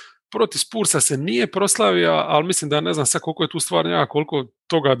 protiv Spursa se nije proslavio, ali mislim da ne znam sad koliko je tu stvar njega, koliko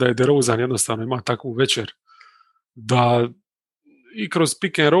toga da je DeRozan jednostavno ima takvu večer da i kroz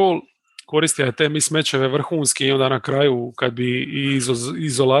pick and roll koristio te mismečeve vrhunski i onda na kraju kad bi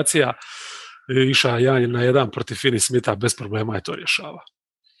izolacija išao 1-1 protiv Finney Smitha, bez problema je to rješava.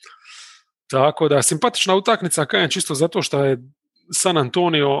 Tako da simpatična utakmica, kajem čisto zato što je San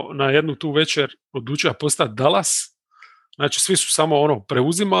Antonio na jednu tu večer odlučio postati Dallas. Znači svi su samo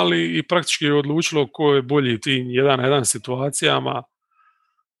preuzimali i praktički je odlučilo ko je bolji tim 1-1 situacijama.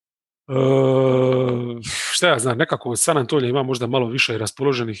 Šta ja znam, nekako San Antonio ima možda malo više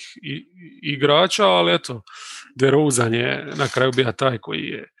raspoloženih igrača, ali eto, DeRozan je na kraju bio taj koji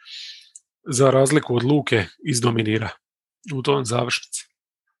je za razliku od Luke izdominira u tom završnici.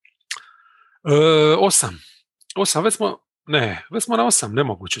 8, već smo na 8,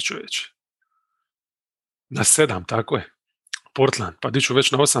 nemoguće čovječe. Na 7, tako je. Portland, pa diću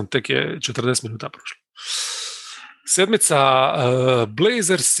već na 8, tek je 40 minuta prošlo. Sedmica,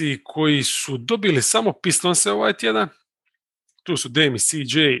 Blazersi koji su dobili samo Pistonse ovaj tjedan. Tu su Dame i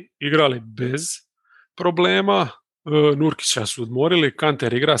CJ igrali bez problema. Nurkića su odmorili,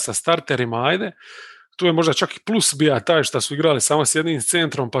 Kanter igra sa starterima, ajde. Tu je možda čak i plus bija taj što su igrali samo s jednim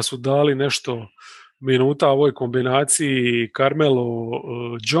centrom pa su dali nešto minuta ovoj kombinaciji Carmelo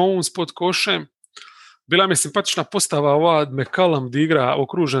Jones pod košem. Bila mi je simpatična postava ova McCallum di igra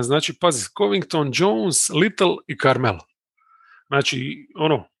okružen, znači pazi, Covington, Jones, Little i Carmelo. Znači,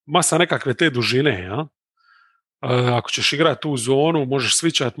 masa nekakve te dužine, ja? Ako ćeš igrati tu zonu, možeš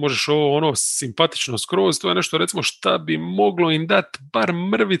switchat, možeš simpatično skroz, to je nešto recimo šta bi moglo im dati bar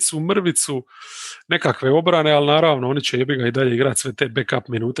mrvicu nekakve obrane, ali naravno oni će jebi ga i dalje igrati sve te backup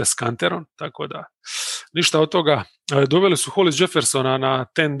minute s Kanterom, tako da ništa od toga. Doveli su Hollis Jeffersona na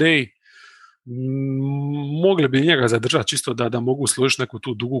 10 day, mogli bi njega zadržati čisto da mogu složiti neku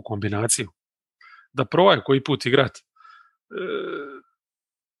tu dugu kombinaciju. Da probaju koji put igrati.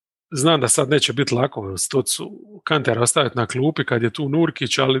 Znam da sad neće biti lako stocu Kantera ostaviti na klupi kad je tu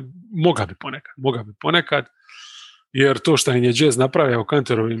Nurkić, ali moga bi ponekad, jer to što im je Jazz napravio u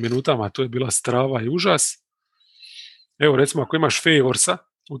Kanterovim minutama, to je bila strava i užas. Evo recimo ako imaš Favorsa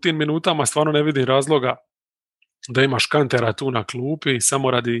u tim minutama, stvarno ne vidim razloga da imaš Kantera tu na klupi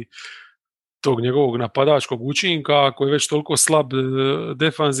samo radi tog njegovog napadačkog učinka, ako je već toliko slab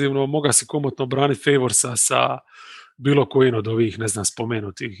defanzivno, moga si komotno braniti Favorsa sa bilo kojim od ovih, ne znam,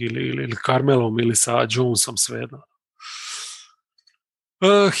 spomenutih, ili Carmelom ili sa Jonesom, svejedno.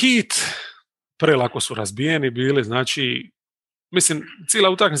 Heat, prelako su razbijeni bili, znači, mislim, cijela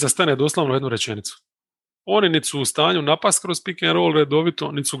utakmica stane doslovno jednu rečenicu. Oni niti su u stanju napast kroz pick and roll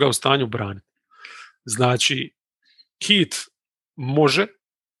redovito, niti su ga u stanju braniti. Znači, Heat može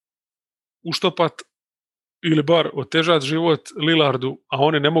uštopat ili bar otežati život Lillardu, a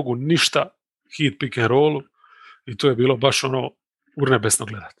oni ne mogu ništa Heat pick and rollu i to je bilo baš urnebesno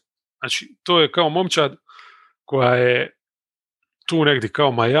gledati. Znači, to je kao momčad koja je tu negdje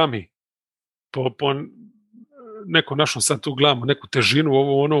kao Miami, po neko našom sad tu gledamo neku težinu,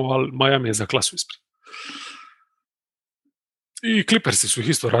 ali Miami je za klasu ispred. I Clippersi su ih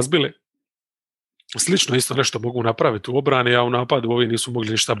isto razbili. Slično isto nešto mogu napraviti u obrani, a u napadu ovi nisu mogli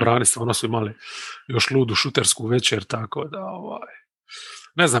ništa braniti, ono su imali još ludu šutersku večer, tako da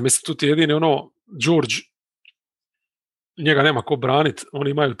ne znam, mislim, tu ti jedini George, njega nema ko braniti, oni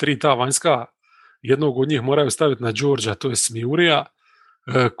imaju 3 ta vanjska, jednog od njih moraju staviti na Georgea, to je Smijurija,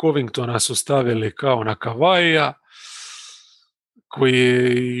 Covingtona su stavili kao na Kavaija,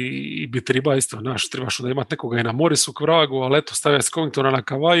 koji bi treba isto, trebaš da imati nekoga i na Morisu k vragu, ali eto, stavljati Covingtona na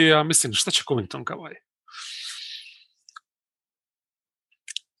Kavaija, mislim, šta će Covington Kavaji?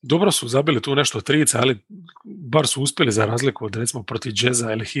 dobro su zabili tu nešto trica, ali bar su uspjeli za razliku od recimo protiv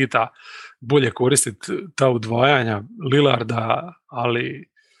Jazza ili Hita bolje koristiti ta udvajanja Lillarda,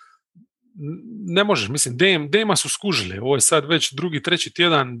 ali ne možeš, mislim, Dema su skužili, ovo je sad već drugi, treći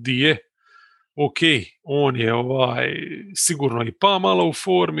tjedan di je, ok, on je sigurno i pa malo u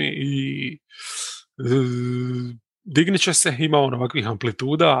formi i dignit će se, ima on ovakvih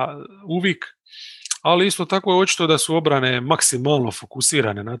amplituda uvijek, ali isto tako je očito da su obrane maksimalno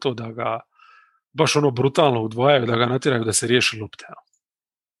fokusirane na to da ga baš brutalno udvajaju, da ga natjeraju da se riješi lopte.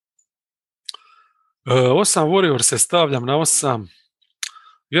 8 Warriors se stavljam na 8,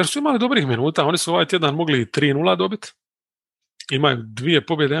 jer su imali dobrih minuta, oni su ovaj tjedan mogli 3-0 dobiti, imaju 2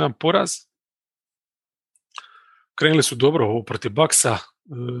 pobjede, 1 poraz, krenuli su dobro ovo protiv Bucksa,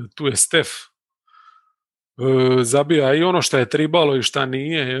 tu je Steph, zabija i ono što je tribalo i šta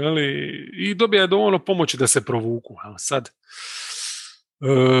nije, jeli, i dobija dovoljno pomoći da se provuku. Sad,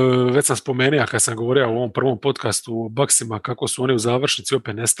 već sam spomenuo kad sam govorio u ovom prvom podcastu o Bucksima kako su oni u završnici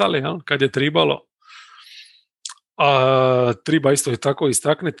opet nestali, kad je tribalo. A treba isto i tako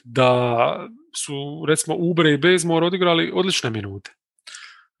istaknuti da su recimo Oubre i Bazemore odigrali odlične minute.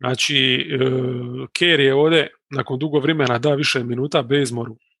 Znači, Kerr je ovdje nakon dugo vremena da više minuta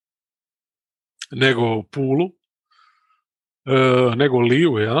Bazemoreu nego Poolu, nego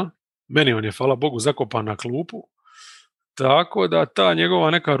Liu, ja? Meni on je, hvala Bogu, zakopan na klupu. Tako da ta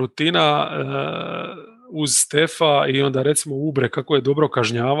njegova neka rutina uz Stefa i onda recimo Oubre kako je dobro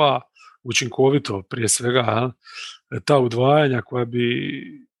kažnjava, učinkovito prije svega, ta udvajanja koja bi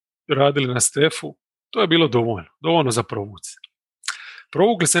radili na Stefu, to je bilo dovoljno za provuci.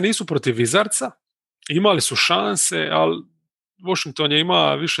 Provukli se nisu protiv Wizardsa, imali su šanse, ali Washington je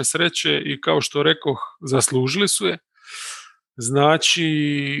ima više sreće i kao što rekoh, zaslužili su je.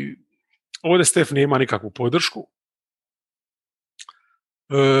 Znači, ovdje Stef nije ima nikakvu podršku.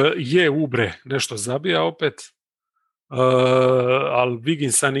 Je Oubre nešto zabija opet, ali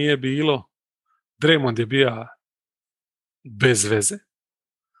Wigginsa nije bilo. Draymond je bio bez veze.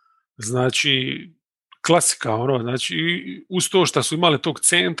 Znači, klasika, znači, uz to što su imali tog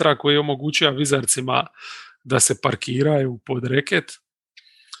centra koji omogućava Wizardsima da se parkiraju pod reket.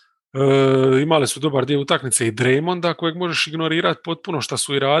 Imali su dobar dio utakmice i Draymonda kojeg možeš ignorirati potpuno što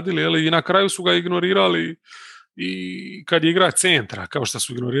su i radili, ali i na kraju su ga ignorirali i kad je igra centra, kao što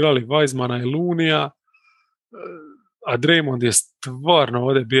su ignorirali Weizmana i Lunija, a Draymond je stvarno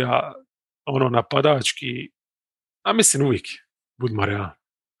ovdje bio napadački, a mislim uvijek, budimo realni.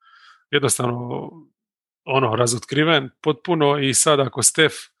 Jednostavno razotkriven potpuno i sad ako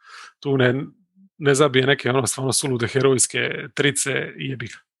Stef tu ne zabije neke stvarno sulude herojske trice, jebi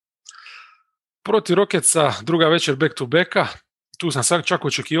ga. Protiv Rocketsa druga večer back to backa, tu sam sad čak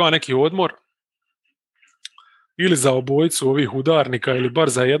očekivao neki odmor ili za obojicu ovih udarnika ili bar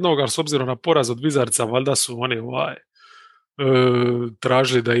za jednog, ali s obzirom na poraz od Wizardsa valjda su oni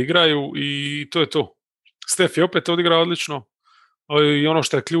tražili da igraju i to je to. Stef je opet odigrao odlično i ono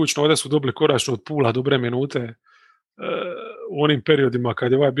što je ključno, ovdje su dobili koračno od Poola dobre minute u onim periodima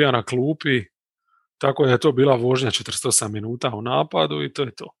kad je bio na klupi, tako da je to bila vožnja 48 minuta u napadu i to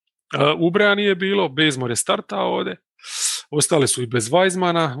je to. Ubrea nije bilo, Bazemore je startao ovdje, ostali su i bez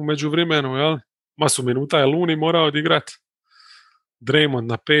Weizmana u međuvremenu, jel? Masu minuta je Looney morao odigrati, Draymond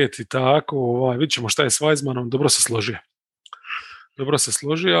na 5 i tako, vidit ćemo šta je s Weizmanom, dobro se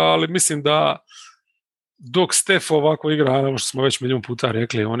složio, ali mislim da dok Steph ovako igra, ono što smo već milijun puta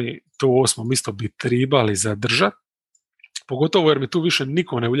rekli, oni to 8. mjesto bi tribali zadržati, pogotovo jer mi tu više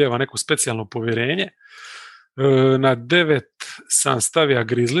niko ne uljeva neko specijalno povjerenje. Na 9 sam stavio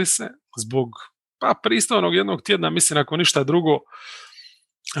Grizzliese zbog pristojnog jednog tjedna, mislim ako ništa drugo,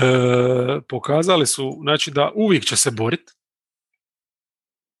 pokazali su, znači da uvijek će se boriti,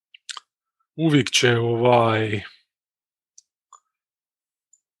 uvijek će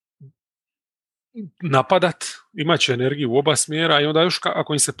napadat, imat će energiju u oba smjera i onda još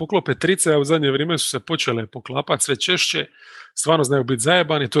ako im se poklope trice, a u zadnje vrijeme su se počele poklapati sve češće, stvarno znaju biti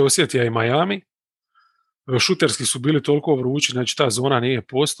zajebani, to je osjetio i Miami. Šuterski su bili toliko vrući, znači ta zona nije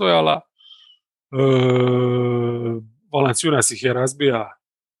postojala. Valanciunas ih je razbija,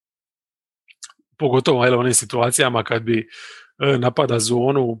 pogotovo u onim situacijama kad bi napada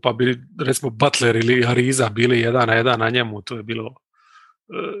zonu, pa bi recimo Butler ili Ariza bili 1-1 na njemu, to je bilo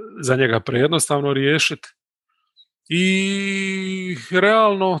za njega prejednostavno riješiti. I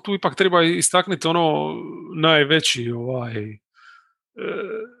realno tu ipak treba istaknuti najveći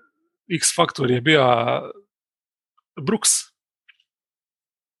X faktor je bio Brooks.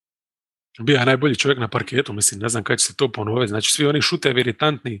 Bio je najbolji čovjek na parketu, mislim, ne znam kada će se to ponoviti. Znači svi oni šutevi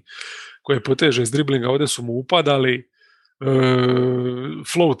iritantni koje poteže iz driblinga ovdje su mu upadali,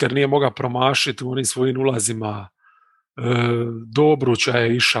 Floater nije mogao promašiti u onim svojim ulazima, do obruča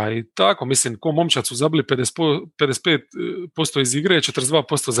je iša i tako, mislim, ko momčad su zabili 55% iz igre,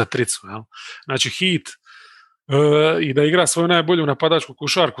 42% za tricu, jel? Znači hit, i da igra svoju najbolju napadačku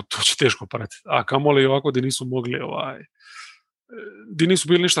košarku, to će teško pratiti, a kamoli ovako gdje nisu mogli, gdje nisu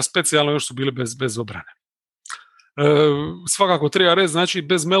bili ništa specijalno, još su bili bez obrane. Svakako treba reći, znači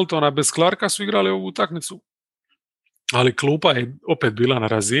bez Meltona, bez Clarka su igrali ovu utakmicu, ali klupa je opet bila na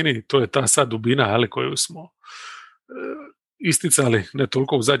razini, to je ta sad dubina, ali koju smo isticali, ne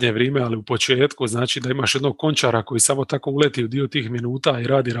toliko u zadnje vrijeme, ali u početku, znači da imaš jednog Končara koji samo tako uleti u dio tih minuta i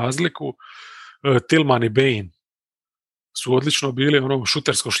radi razliku. Tillman i Bane su odlično bili,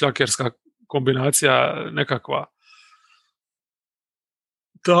 šutersko-šljakerska kombinacija nekakva.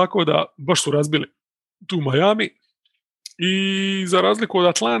 Tako da, baš su razbili tu Miami i za razliku od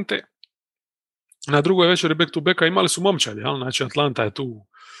Atlante, na drugoj večeri back to backa imali su momčad, jel? Znači Atlanta je tu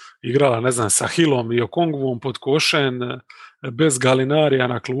igrala, ne znam, sa Hillom i Okongvom pod košen, bez Galinarija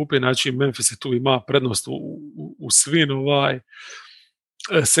na klupi, znači Memphis je tu ima prednost u svim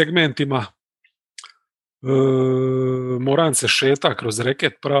segmentima. Moran se šeta kroz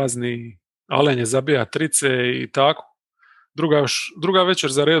reket prazni, Allen je zabija trice i tako. Druga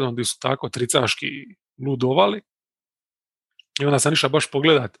večer za redom gdje su tako tricaški ludovali. I onda sam išao baš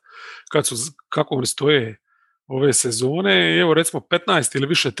pogledat kako oni stoje ove sezone. Evo recimo 15 ili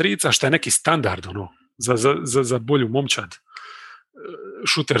više trica, što je neki standard za bolju momčad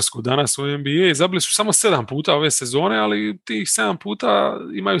šutersku danas u NBA. Zabili su samo 7 puta ove sezone, ali tih 7 puta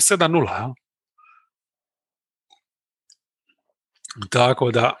imaju 7-0.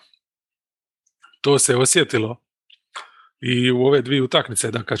 Tako da to se osjetilo i u ove dvije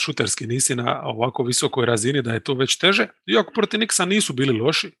utakmice, da kad šuterski nisi na ovako visokoj razini, da je to već teže. Iako protiv Knicksa nisu bili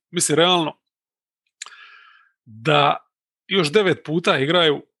loši, mislim realno da još 9 puta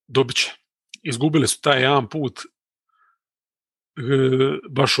igraju, dobit će. Izgubili su taj jedan put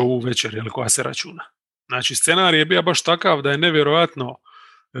baš ovu večer, koja se računa. Znači scenarij je bio baš takav da je nevjerojatno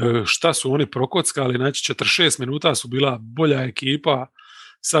šta su oni prokockali, znači 46 minuta su bila bolja ekipa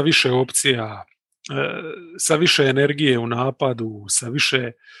sa više opcija, sa više energije u napadu, sa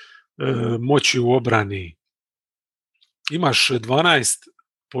više moći u obrani. Imaš 12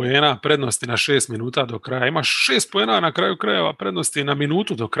 poena prednosti na 6 minuta do kraja, imaš 6 poena na kraju krajeva prednosti na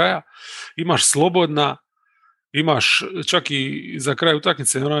minutu do kraja, imaš slobodna, imaš čak i za kraj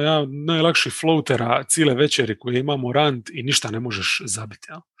utakmice jedan najlakši floatera cijele večeri koje imamo rand i ništa ne možeš zabiti.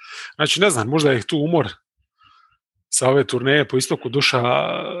 Ja? Znači ne znam, možda je tu umor sa ove turneje po istoku duša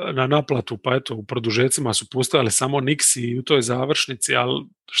na naplatu, pa eto u produžecima su postojali samo Knicksi u toj završnici, ali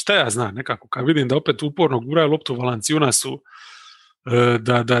šta ja znam nekako, kad vidim da opet uporno guraju loptu Valanciunasu,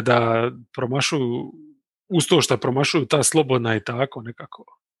 da promašuju, uz to što promašuju ta slobodna i tako nekako,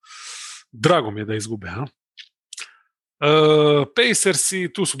 drago mi je da izgube. Ja?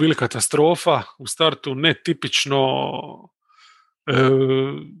 Pacersi, tu su bili katastrofa, u startu netipično,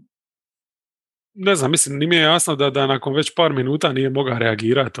 ne znam, mislim, nije mi je jasno da nakon već par minuta nije mogao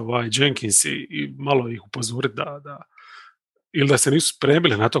reagirati Jenkins i malo ih upozoriti da ili da se nisu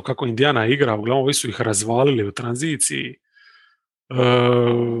spremili na to kako Indiana igra, uglavnom ovi su ih razvalili u tranziciji,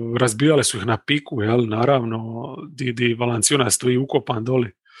 razbijali su ih na piku, jel, naravno, di Valanciunas stoji ukopan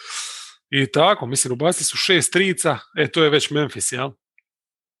doli. I tako, mislim, ubacili su 6 trica, to je već Memphis, jel?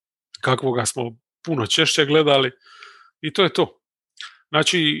 Kakvoga smo puno češće gledali i to je to.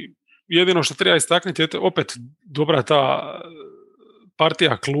 Znači, jedino što treba istaknuti je opet dobra ta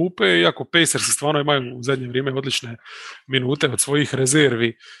partija klupe, iako Pacersi stvarno imaju u zadnje vrijeme odlične minute od svojih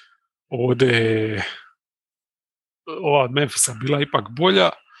rezervi, ovdje ova od Memphisa bila ipak bolja,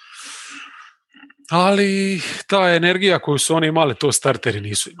 ali ta energija koju su oni imali, to starteri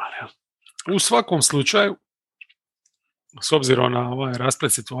nisu imali. Jel? U svakom slučaju, s obzirom na ovaj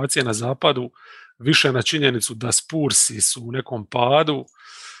rasplet situacije na zapadu, više na činjenicu da Spursi su u nekom padu,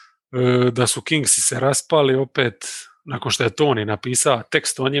 da su Kingsi se raspali opet, nakon što je Tony napisao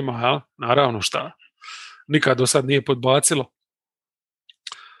tekst o njima, ja? Naravno šta nikad do sad nije podbacilo.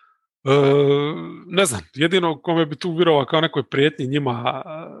 Ne znam, jedino kome bi tu vjerovao kao nekoj prijetnji njima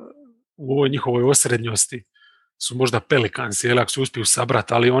u ovoj njihovoj osrednjosti su možda Pelikansi, jer ako se uspiju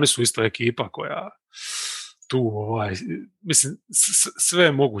sabrati, ali oni su isto ekipa koja tu, mislim, sve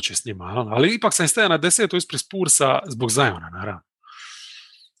je moguće s njima, ali ipak sam stajao na 10. ispred Spursa zbog Ziona, naravno.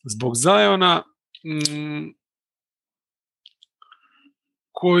 Zbog Ziona,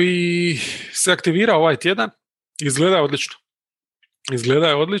 koji se aktivira ovaj tjedan, izgleda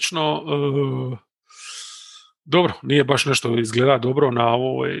je odlično. dobro, nije baš nešto izgleda dobro na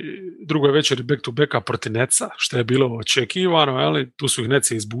ovoj drugoj večeri back-to-backa protiv Netsa, što je bilo očekivano, ali tu su ih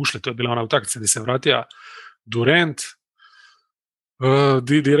Netsi izbušli, to je bila ona utakmica gdje se vratio Durant,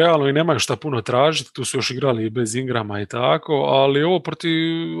 di realno i nemaju šta puno tražiti, tu su još igrali i bez Ingrama i tako, ali ovo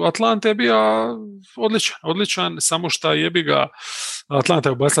protiv Atlante je bio odličan, samo šta jebi ga, Atlanta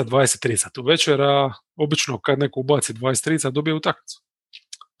je ubacila 20-30 u večera, obično kad neko ubaci 20-30 dobije utakmicu.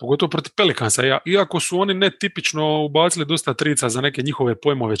 Pogotovo protiv Pelikansa, iako su oni netipično ubacili dosta trica za neke njihove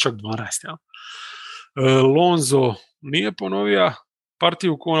pojmove, čak 12. Ja. Lonzo nije ponovio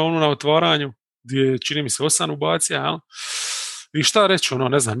partiju onu na otvaranju, gdje je, čini mi se, 8 ubacija. Ja. I šta reći,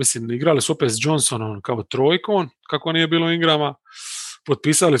 ne znam, mislim, igrali su opet s Johnsonom kao trojkom, kako nije bilo Ingrama,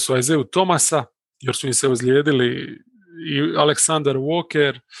 potpisali su Isaiah Thomasa, jer su im se ozlijedili i Alexander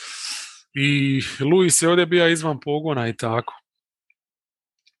Walker, i Lewis je ovdje bio izvan pogona i tako.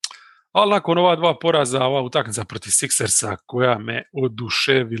 Ali nakon ova 2 poraza, ova utakmica protiv Sixersa koja me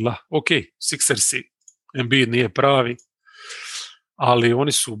oduševila. Ok, Sixersi, Embiid nije pravi, ali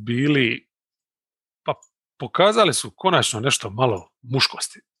oni su bili, pa pokazali su konačno nešto malo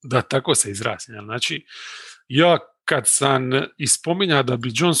muškosti, da tako se izrazim. Znači, ja kad sam ispominjao da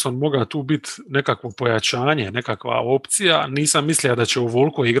bi Johnson mogao tu biti nekakvo pojačanje, nekakva opcija, nisam mislio da će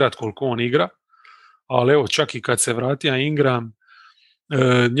ovoliko igrati koliko on igra, ali evo, čak i kad se vratio Ingram,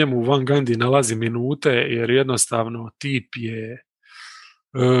 njemu Van Gundy nalazi minute, jer jednostavno tip je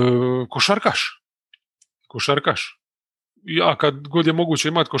košarkaš. Ja kad god je moguće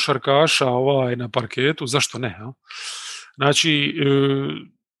imati košarkaša na parketu, zašto ne? Ja? Znači,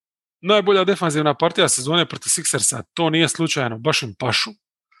 najbolja defanzivna partija sezone protiv Sixersa, to nije slučajno, baš im pašu.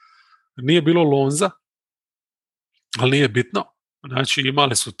 Nije bilo Lonza, ali nije bitno. Znači,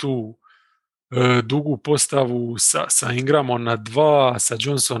 imali su tu dugu postavu sa Ingramom na 2, sa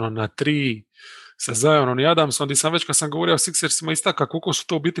Johnsonom na 3, sa Zionom i Adamsom, gdje sam već kad sam govorio o Sixersima istaka koliko su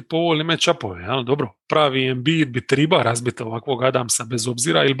to biti povoljni match-upove. Ja? Dobro, pravi Embiid bi triba razbiti ovakvog Adamsa bez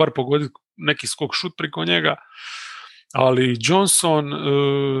obzira ili bar pogoditi neki skok šut priko njega, ali Johnson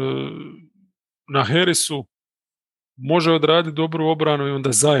na Harrisu može odraditi dobru obranu i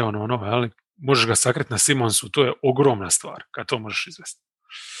onda Zion, ali možeš ga sakriti na Simonsu, to je ogromna stvar kad to možeš izvesti.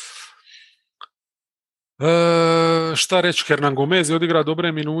 Šta reći, Hernan Gomez je odigrao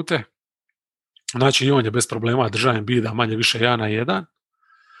dobre minute, znači i on je bez problema držao Embida manje više 1-1.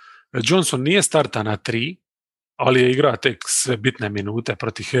 Johnson nije starta na 3, ali je igrao tek sve bitne minute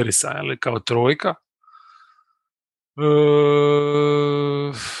protiv Harrisa, kao trojka.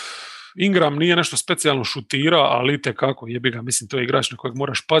 Ingram nije nešto specijalno šutirao, ali itekako jebi ga, mislim to je igrač na kojeg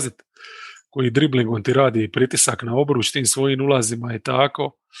moraš paziti, koji driblingom ti radi pritisak na obruč tim svojim ulazima i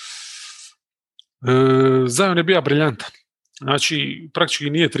tako. Zion je bio briljantan. Znači, praktički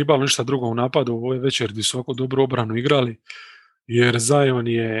nije trebalo ništa drugo u napadu ove večer gdje su ovako dobru obranu igrali, jer Zion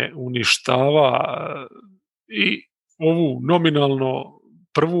je uništava i ovu nominalno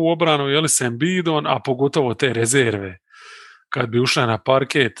prvu obranu sa Embiidom, a pogotovo te rezerve. Kad bi ušla na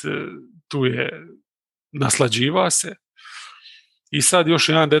parket, tu je naslađiva se. I sad još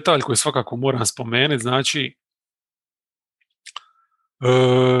jedan detalj koji svakako moram spomenuti, znači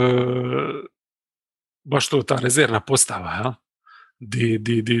baš to ta rezervna postava, ja?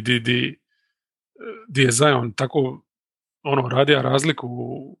 Di je Zion tako radio razliku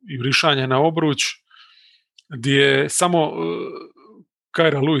i vrišanje na obruč, gdje je samo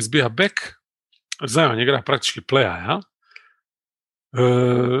Kyra Lewis bija back, Zion igra praktički playa, ja?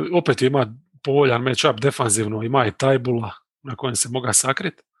 Opet ima povoljan match-up defanzivno, ima i Tajbula na kojem se moga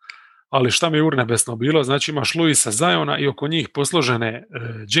sakriti, ali šta mi je urnebesno bilo, znači imaš Lewisa, Ziona i oko njih posložene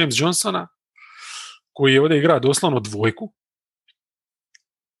James Johnsona, koji je ovdje igra doslovno dvojku.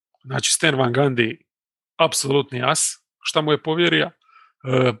 Znači Stan Van Gundy apsolutni as, šta mu je povjerio,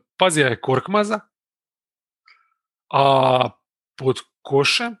 pazija je Korkmaza, a pod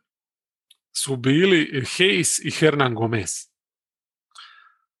košem su bili Hayes i Hernan Gomez.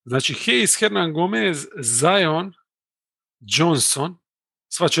 Znači Hayes, Hernan Gomez, Zion, Johnson,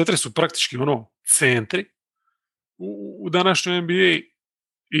 sva 4 su praktički centri u današnjoj NBA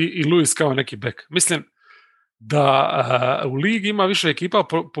i Lewis kao neki back. Mislim da u ligi ima više ekipa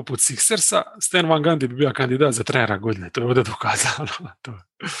poput Sixersa, Stan Van Gundy bi bio kandidat za trenera godine, to je ovdje dokazano.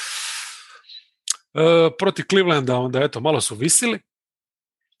 Protiv Clevelanda onda malo su visili,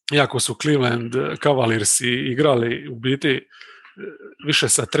 iako su Cleveland Cavaliersi igrali u biti više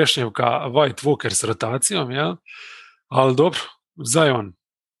sa trešnjevka White Walker s rotacijom, ja? Ali dobro, Zion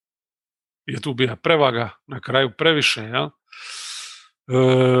je tu bio prevaga, na kraju previše, ja?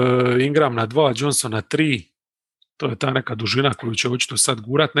 Ingram na 2, Johnson na 3, to je ta neka dužina koju će očito sad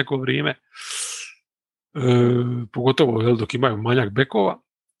gurat neko vrijeme. pogotovo dok imaju manjak bekova.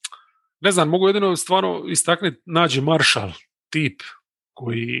 Ne znam, mogu jedino stvarno istaknuti nađi Marshall tip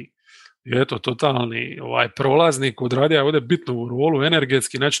koji je totalni prolaznik, odradio je ovdje bitnu rolu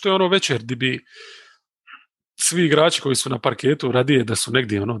energetski, znači to je ono večer gdje bi svi igrači koji su na parketu radije da su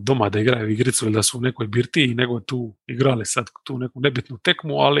negdje doma da igraju igricu ili da su u nekoj birtiji nego tu igrali sad tu neku nebitnu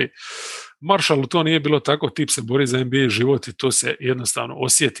tekmu, ali Marshallu to nije bilo tako, tip se bori za NBA život i to se jednostavno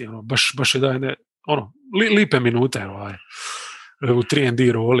osjeti, baš je daje lipe minute u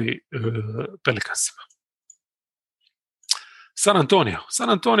 3&D roli Pelicansima. San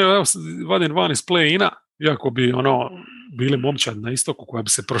Antonio, evo, vadim van iz play-ina, iako bi bili momčad na istoku koja bi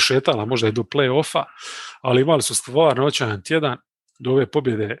se prošetala možda i do play-offa, ali imali su stvarno očajan tjedan do ove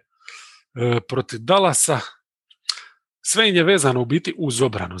pobjede protiv Dallasa. Sve im je vezano u biti uz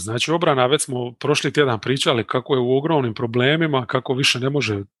obranu. Znači obrana, već smo prošli tjedan pričali kako je u ogromnim problemima, kako više ne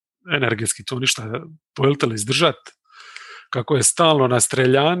može energetski to ništa Poeltel izdržati, kako je stalno na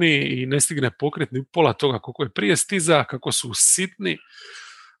streljani i ne stigne pokriti ni pola toga koliko je prije stiza, kako su sitni.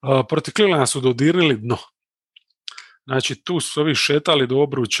 Protiv Clevelanda su dodirnili dno. Znači tu su ovi šetali do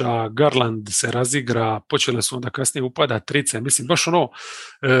obruča, Garland se razigra, počele su onda kasnije upadati trice. Mislim, baš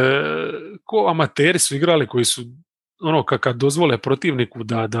ko amateri su igrali koji su kad dozvole protivniku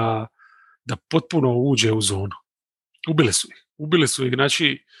da potpuno uđe u zonu. Ubili su ih,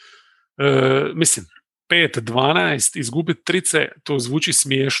 znači mislim, 5-12, izgubiti trice, to zvuči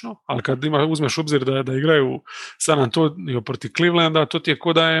smiješno, ali kad uzmeš obzir da igraju San Antonio protiv Clevelanda, to ti je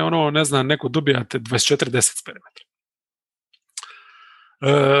ko da je neko dobijate 24-10 s perimetra.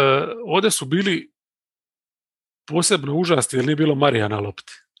 Ovdje su bili posebno užasni jer nije bilo Marija na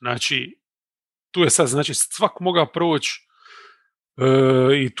lopti. Znači, tu je sad, svak mogao proći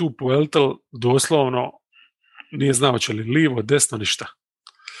i tu Poeltel doslovno nije znao će li lijevo, desno, ništa.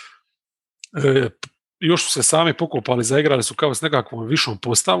 Još su se sami pokopali, zaigrali su kao s nekakvom višom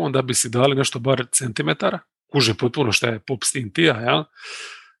postavom da bi si dali nešto bar centimetara. Kuže potpuno što je pop stintija, ja?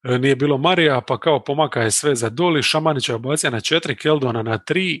 Nije bilo Marija, pa kao pomaka je sve za doli, Šamanića obacija na 4, Keldona na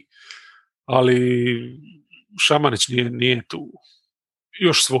 3, ali Šamanić nije tu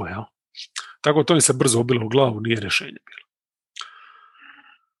još svoj, ja? Tako to im se brzo obilo u glavu, nije rješenje bilo.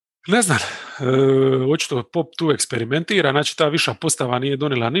 Ne znam, očito Pop tu eksperimentira, znači ta viša postava nije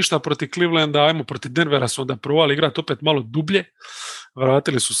donijela ništa protiv Clevelanda, ajmo protiv Denvera su onda provali igrati opet malo dublje,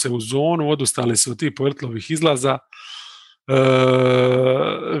 vratili su se u zonu, odustali se od tih Poeltlovih izlaza,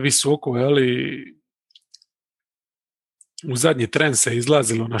 visoko, u zadnji tren se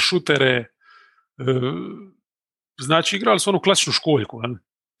izlazilo na šutere, znači igrali su onu klasičnu školjku,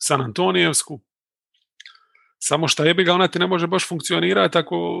 San Antonijevsku, samo što jebi ga, ona ti ne može baš funkcionirati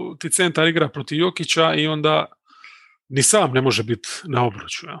ako ti centar igra protiv Jokića i onda ni sam ne može biti na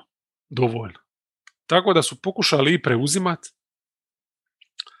obruču, ja? Dovoljno. Tako da su pokušali i preuzimati.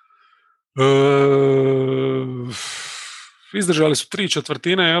 Izdržali su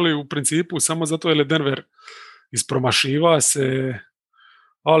 3/4, u principu samo zato jer je Denver ispromašiva se,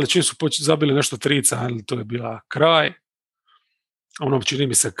 ali čim su zabili nešto trica, to je bila kraj. Čini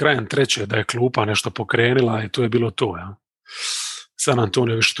mi se krajem treće da je klupa nešto pokrenila i to je bilo to. Ja. San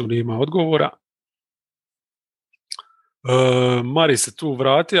Antonio više tu nije imao odgovora. Mari se tu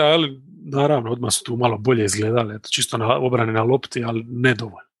vratio, ali naravno odmah su tu malo bolje izgledali, čisto na obrane na lopti, ali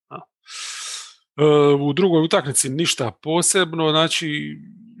nedovoljno. Ja. U drugoj utakmici ništa posebno, znači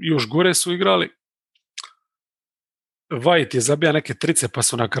još gore su igrali. White je zabija neke trice pa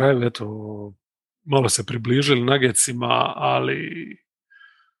su na kraju malo se približili Nuggetsima, ali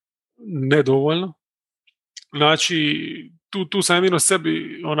nedovoljno. Znači, tu sam jedino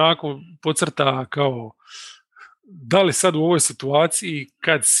sebi onako podcrta kao da li sad u ovoj situaciji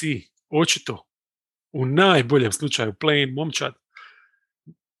kad si očito u najboljem slučaju play-in momčad,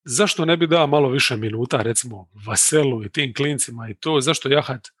 zašto ne bi dao malo više minuta recimo Vaselu i tim klincima i to, zašto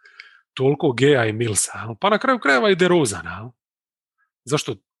jahat toliko Geja i Millsa, pa na kraju krajeva i DeRozana.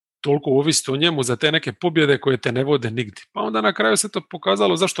 Zašto toliko ovisiti o njemu za te neke pobjede koje te ne vode nigdje. Pa onda na kraju se to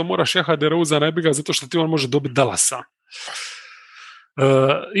pokazalo zašto moraš jahat DeRozana, ne bi ga, zato što ti on može dobiti Dallasa.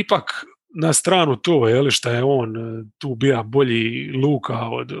 Ipak na stranu to, što je on tu bio bolji Luka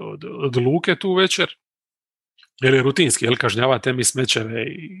od Luke tu večer, jer je rutinski, kažnjava te mi smećeve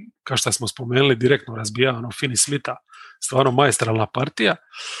i kao što smo spomenuli, direktno razbija Finney Smitha, stvarno maestralna partija.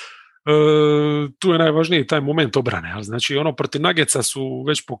 Tu je najvažniji taj moment obrane, znači protiv Nuggetsa su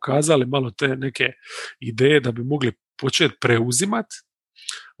već pokazali malo te neke ideje da bi mogli početi preuzimati.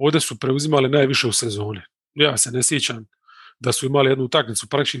 Ovdje su preuzimali najviše u sezoni. Ja se ne sjećam da su imali jednu utakmicu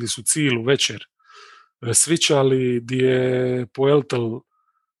praktički gdje su cijelu večer svičali, gdje je Poeltel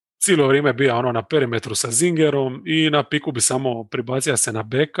cijelo vrijeme bio ono na perimetru sa Zingerom i na piku bi samo pribacija se na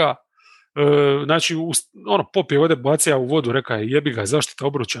beka. Znači, Pop je ovdje bacija u vodu, reka je jebi ga, zaštita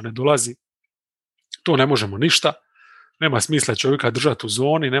obruča ne dolazi, to ne možemo ništa, nema smisla čovjeka držati u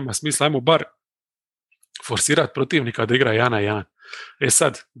zoni, nema smisla, ajmo bar forsirati protivnika da igra 1-1.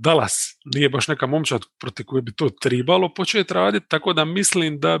 Sad, Dallas nije baš neka momčad protiv koje bi to tribalo početi raditi, tako da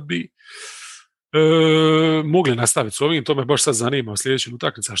mislim da bi mogli nastaviti s ovim, to me baš sad zanima u sljedećim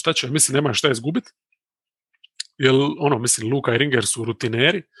utakmicama. Šta će, mislim, nema šta izgubiti, jer Luka i Ringer su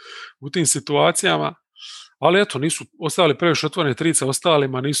rutineri u tim situacijama, ali eto, nisu ostavili previše otvorene trice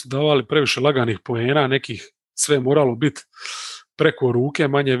ostalima, nisu davali previše laganih poena, nekih sve moralo biti preko ruke,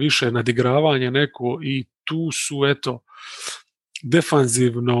 manje više nadigravanje neko i tu su, eto,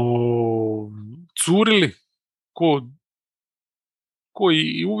 defanzivno curili ko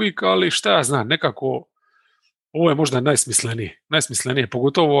i uvijek, ali šta ja znam, nekako ovo je možda najsmislenije,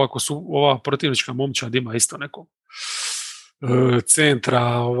 pogotovo ako su ova protivnička momčad ima isto neko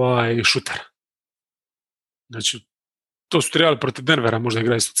centra, šutera. Znači, to su trebali protiv Denvera, možda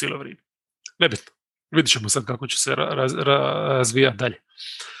igra isto cijelo vrijeme. Nebitno. Vidit ćemo sad kako će se razvijati dalje.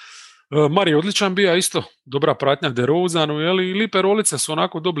 Mari je odličan bio, isto dobra pratnja DeRozanu, i lipe rolice su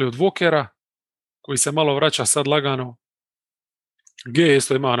onako dobili od Walkera, koji se malo vraća sad lagano. G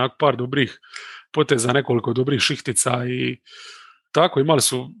isto ima onako par dobrih poteza, nekoliko dobrih šihtica i tako, imali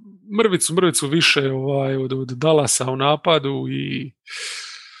su mrvicu više od Dallasa u napadu i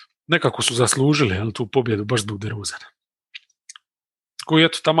nekako su zaslužili tu pobjedu baš zbog DeRozana. Koji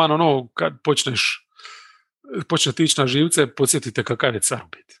eto taman kad počne tići na živce, podsjetite kakav je car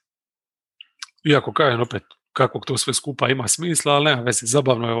biti. Iako kažem opet kakvog to sve skupa ima smisla, ali nema veze,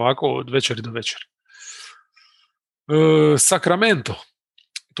 zabavno je ovako od večeri do večeri. Sacramento,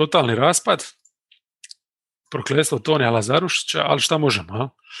 totalni raspad, prokletstvo Tonija Lazarušića, ali šta možemo?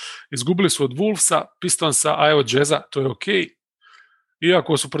 Izgubili su od Wolvesa, Pistonsa, a od Jazza, to je ok.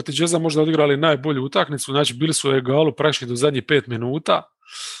 Iako su protiv Jazza možda odigrali najbolju utakmicu, znači bili su u egalu praktički do zadnjih 5 minuta,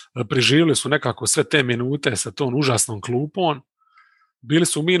 preživjeli su nekako sve te minute sa tom užasnom klupom, bili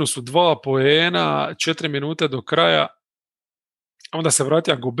su u minusu 2 poena, 4 minute do kraja, onda se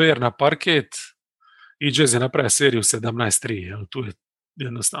vratio Gobert na parket i Jazz je napravio seriju 17-3, tu je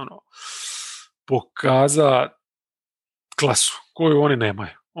jednostavno pokaza klasu koju oni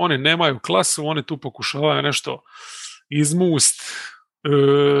nemaju. Oni nemaju klasu, oni tu pokušavaju nešto izmust,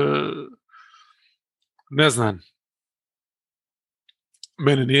 ne znam,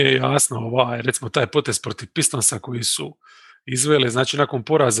 meni nije jasno recimo taj potez protiv Pistonsa koji su izveli, znači nakon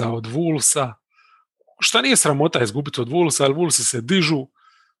poraza od Wolvesa, šta nije sramota izgubiti od Wolvesa, ali Wolvesi se dižu,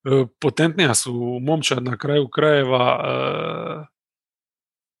 potentnija su momčad na kraju krajeva,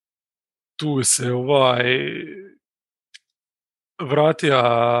 tu se vratio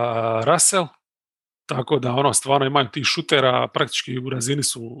Russell, tako da stvarno imaju tih šutera, praktički u razini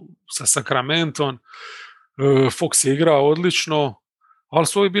su sa Sacramentom, Fox je igrao odlično, ali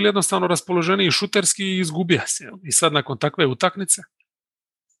su ovi bili jednostavno raspoloženiji šuterski i izgubija se. I sad nakon takve utakmice,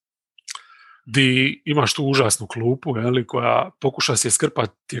 di imaš tu užasnu klupu, koja pokuša se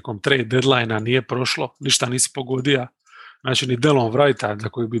skrpati tijekom trade deadline-a, nije prošlo, ništa nisi pogodio, znači ni Delon Wrighta, za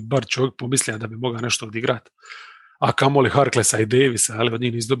koji bi bar čovjek pomislio da bi mogao nešto odigrati, a kamoli Harklessa i Davisa, ali od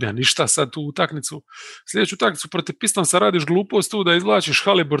njih nisi dobija ništa sad tu utakmicu. Sljedeću utakmicu protiv Pistonsa radiš glupost tu da izvlačiš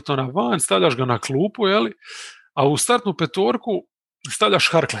Haliburtona van, stavljaš ga na klupu, a u startnu petorku stavljaš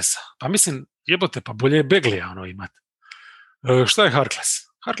Harklessa. Pa mislim, jebote, pa bolje je Beglija imati. Šta je Harkless?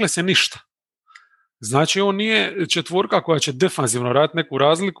 Harkless je ništa. Znači, on nije četvorka koja će defanzivno raditi neku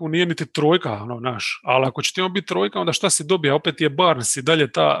razliku, nije niti trojka, naš. Ali ako će ti on biti trojka, onda šta si dobija? Opet je Barnes i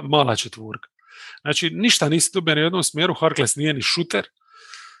dalje ta mala četvorka. Znači, ništa nisi dobio na jednom smjeru, Harkless nije ni šuter.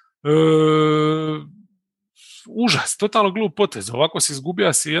 Užas, totalno glup potez. Ovako si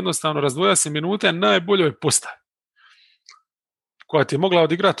izgubija si, jednostavno razdvoja si minute, najboljoj postavi. Koja ti je mogla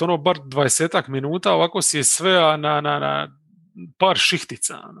odigrati bar 20 minuta, ovako si je sve na par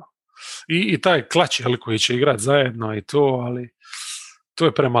šihtica. I taj klač koji će igrati zajedno i to, ali to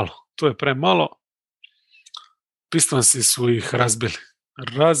je premalo. Pistonsi su ih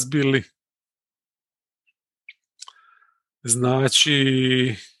razbili.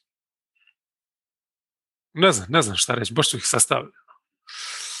 Znači, ne znam šta reći, baš su ih sastavili.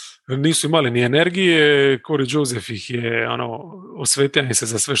 Nisu imali ni energije, Corey Joseph ih je osvetio se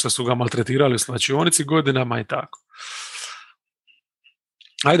za sve što su ga maltretirali u slačionici godinama i tako.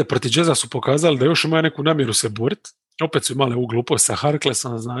 Ajde, protiv Jazza su pokazali da još imaju neku namjeru se boriti. Opet su imali ovu glupost sa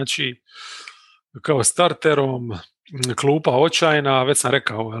Harklessom, znači kao starterom, klupa očajna, već sam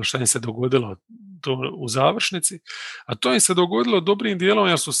rekao šta im se dogodilo to u završnici, a to im se dogodilo dobrim dijelom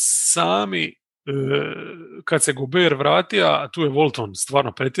jer su sami, kad se Gobert vratio, a tu je Walton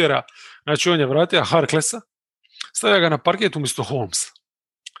stvarno pretjera, znači on je vratio Harklessa, stavlja ga na parket umjesto Holmesa.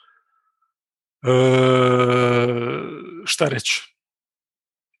 Šta reći?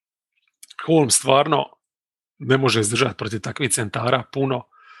 Holmes stvarno ne može izdržati protiv takvih centara puno.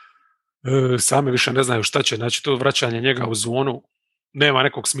 Sami više ne znaju šta će, znači to vraćanje njega u zonu nema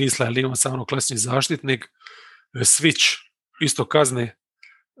nekog smisla, jer on samo klasni zaštitnik. Switch isto kazne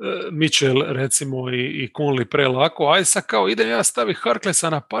Mitchell recimo i Conley prelako, aj sad kao ide ja stavi Harklessa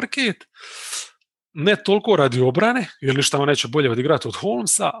na parket, ne toliko radi obrane, jer ništa on neće bolje odigrati od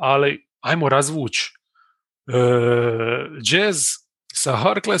Holmesa, ali ajmo razvući Jazz sa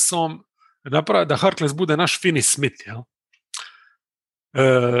Harklessom, napravi da Harkless bude naš Finney Smith, jel?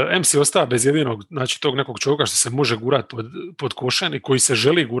 MC ostaje bez jedinog, znači tog nekog čovjeka što se može gurat pod košen i koji se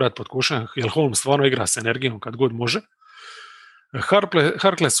želi gurat pod košen, jer Holmes stvarno igra s energijom kad god može.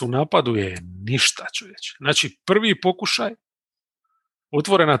 Harkless u napadu je ništa, čovječe. Znači prvi pokušaj,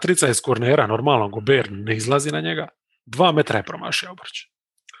 otvorena trica iz kornera, normalno Gobert ne izlazi na njega, 2 metra je promašio obruč.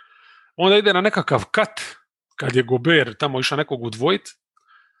 Onda ide na nekakav kat, kad je Gobert tamo išao nekog udvojit,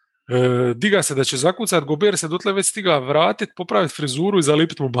 diga se da će zakucat, Gobert se dotle već stiga vratiti, popraviti frizuru i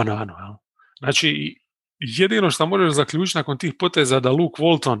zalipiti mu bananu. Jel? Znači, jedino što možeš zaključiti nakon tih poteza da Luke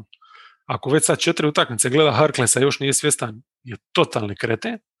Walton, ako već sad 4 utakmice gleda Harklessa još nije svjestan, je totalni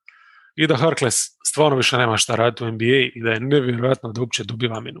kreten i da Harkless stvarno više nema šta raditi u NBA i da je nevjerojatno da uopće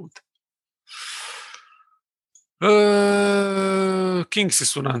dobiva minute. Kingsi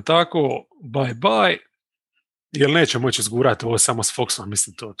su nam tako bye, jer neće moći zgurati ovo samo s Foxom,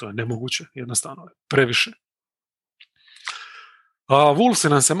 mislim to je nemoguće, jednostavno je previše. A Wolvesi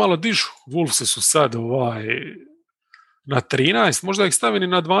nam se malo dižu, Wolvesi su sad na 13, možda ih stavili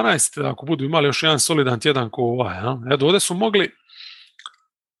na 12, ako budu imali još jedan solidan tjedan ko ovaj. Edo, ovdje su mogli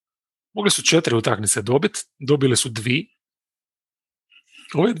su 4 utakmice dobili su 2.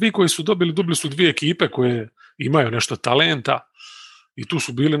 Ove 2 koje su dobili su 2 ekipe koje imaju nešto talenta i tu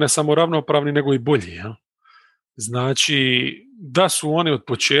su bili ne samo ravnopravni, nego i bolji. Ja? Znači, da su oni od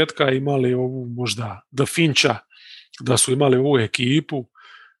početka imali ovu možda W15, da su imali ovu ekipu,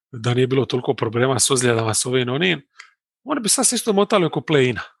 da nije bilo toliko problema s ozljedama s ovim onim, oni bi sad isto motali oko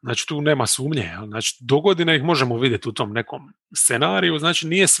play-ina. Znači, tu nema sumnje. Znači, do godine ih možemo vidjeti u tom nekom scenariju. Znači,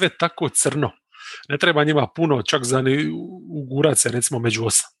 nije sve tako crno. Ne treba njima puno, čak za ugurat se, recimo, među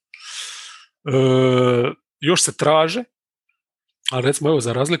 8. Još se traže, ali recimo, evo,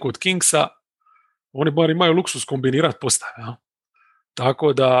 za razliku od Kingsa, oni bar imaju luksus kombinirati postave. Ja?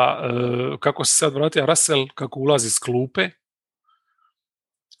 Tako da, kako se sad vratio Russell, kako ulazi s klupe,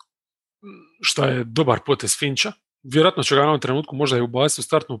 što je dobar potez Finča, vjerojatno će ga na ovom trenutku možda i ubaciti u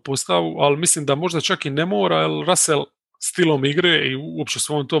startnu postavu, ali mislim da možda čak i ne mora, jer Russell stilom igre i uopće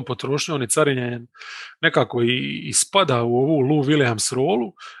svojom tom potrošnjom i carinjenjem nekako i spada u ovu Lou Williams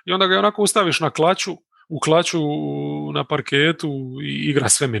rolu i onda ga onako ustaviš na klaču na parketu i igra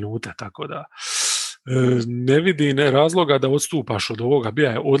sve minute, tako da ne vidi razloga da odstupaš od ovoga,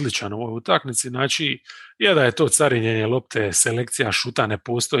 bija je odličan u ovoj utakmici, znači je da je to carinjenje lopte, selekcija šuta ne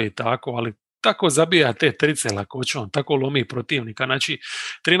postoji tako, ali tako zabija te trice lakoćom, tako lomi protivnika, znači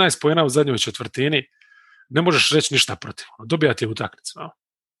 13 poena u zadnjoj četvrtini, ne možeš reći ništa protiv, dobija ti utakmicu. No?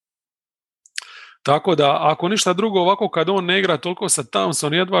 Tako da, ako ništa drugo, ovako kad on ne igra toliko sa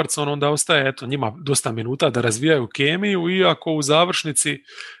Townson i Edwardson, onda ostaje njima dosta minuta da razvijaju kemiju, iako u završnici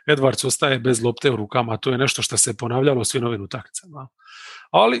Edwards ostaje bez lopte u rukama, to je nešto što se ponavljalo u svim ovim utakmicama.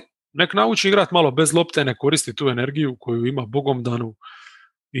 Ali nek nauči igrati malo bez lopte, ne koristi tu energiju koju ima bogomdanu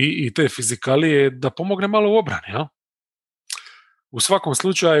i te fizikalije da pomogne malo u obrani. Ja? U svakom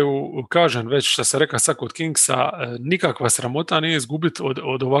slučaju, kažem već što se reka sad kod Kingsa, nikakva sramota nije izgubiti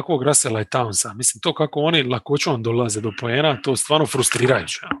od ovakvog Russella i Townsa. Mislim, to kako oni lakoćom dolaze do poena, to je stvarno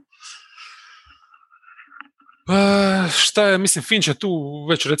frustrirajuće. Šta je, mislim, Finch je tu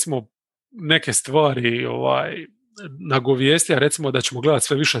već recimo neke stvari nagovijestija, recimo da ćemo gledati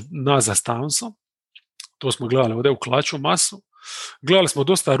sve više nazad s Townsom. To smo gledali ovdje u klaču masu. Gledali smo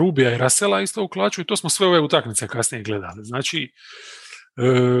dosta Rubija i Russella isto u klaču i to smo sve ove utakmice kasnije gledali. Znači,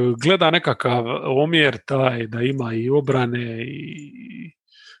 gleda nekakav omjer taj da ima i obrane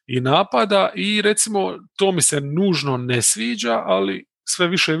i napada i recimo to mi se nužno ne sviđa, ali sve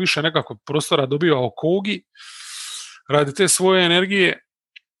više i više nekako prostora dobiva Okogi radi te svoje energije.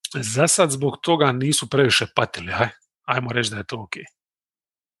 Za sad zbog toga nisu previše patili. Ajmo reći da je to ok.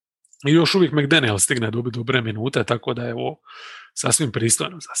 I još uvijek McDaniel stigne dobiti dobre minute, tako da je ovo sasvim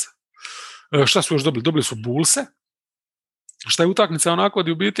pristojno za sad. Šta su još dobili? Dobili su Bullse, Šta je utakmica onako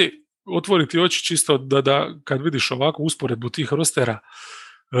di u biti otvoriti oči čisto da kad vidiš ovako usporedbu tih rostera,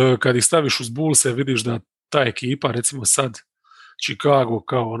 kad ih staviš uz Bullse, vidiš da ta ekipa, recimo sad Chicago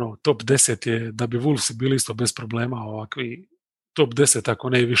kao ono top 10 je, da bi Wolvesi bili isto bez problema ovakvi top 10 ako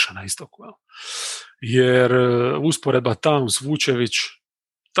ne i više na istoku. Jer usporedba Towns, Vučević,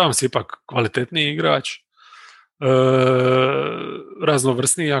 Towns je ipak kvalitetniji igrač,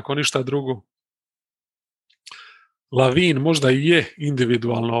 raznovrsniji ako ništa drugo. Lavin možda i je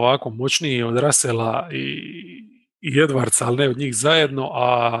individualno ovako moćniji od Russella i Edwardsa, ali ne od njih zajedno,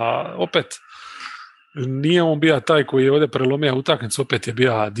 a opet nije on bio taj koji je ovdje prelomio utakmicu, opet je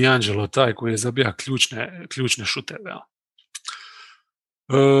bio D'Angelo taj koji je zabija ključne šuteve.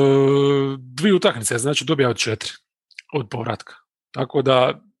 Dvije utakmice, znači dobija od 4 od povratka. Tako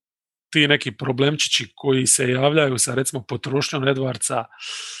da ti neki problemčići koji se javljaju sa recimo potrošnjom Edwardsa,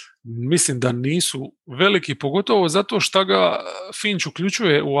 mislim da nisu veliki, pogotovo zato što ga Finch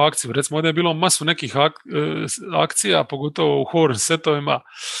uključuje u akciju. Recimo ovdje je bilo masu nekih akcija, pogotovo u horn setovima,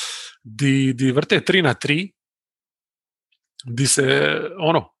 di vrte 3-3, di se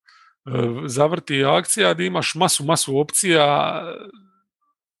zavrti akcija, di imaš masu opcija.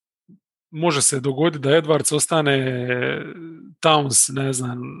 Može se dogoditi da Edwards ostane, Towns, ne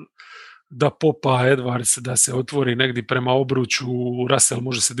znam, da popa Edwards, da se otvori negdje prema obruču, Russell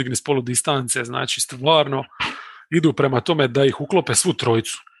može se digni s polu distance, znači stvarno idu prema tome da ih uklope svu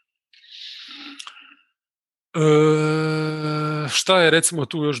trojicu. Šta je recimo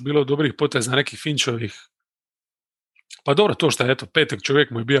tu još bilo dobrih poteza nekih Finčovih? Pa dobro, to što je petek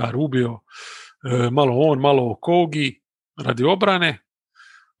čovjek mu je bio Rubio, malo on, malo Kogi radi obrane,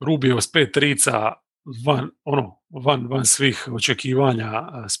 Rubio s 5 trica van svih očekivanja,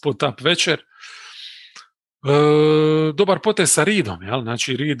 spot up večer. Dobar potez sa Reedom, jel?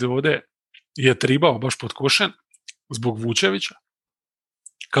 Znači Reed ovdje je tribao baš pod košen zbog Vučevića,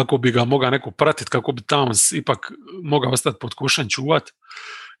 kako bi ga mogao neko pratiti, kako bi Towns ipak mogao ostati pod košen čuvat,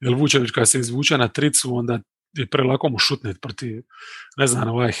 jer Vučević kad se izvuče na tricu, onda je prelako mu šutniti protiv, ne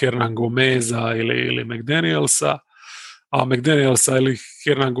znam, Hernan Gomeza ili McDanielsa, a McDanielsa ili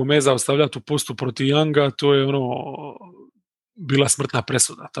Hernan Gomeza ostavljati u postu protiv Younga, to je bila smrtna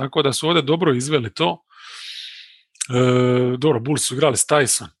presuda. Tako da su ovdje dobro izveli to. Dobro, Bulls su igrali s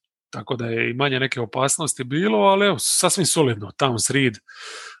Tyson, tako da je i manje neke opasnosti bilo, ali evo, sasvim solidno. Towns, Reed,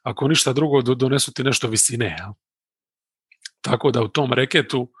 ako ništa drugo, donesu ti nešto visine. Ja? Tako da u tom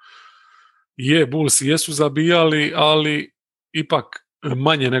reketu Bulls jesu zabijali, ali ipak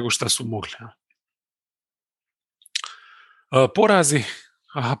manje nego što su mogli. Ja?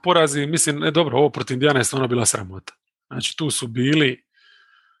 Porazi, mislim, dobro, ovo protiv Indijana je stvarno bila sramota. Znači, tu su bili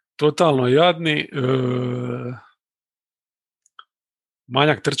totalno jadni,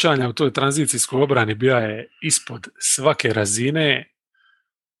 manjak trčanja u toj tranzicijskoj obrani bio je ispod svake razine,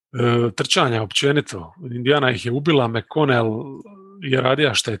 trčanja općenito. Indijana ih je ubila, McConnell je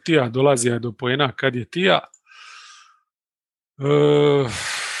radija šta je tija, dolazija je do poena kad je tija.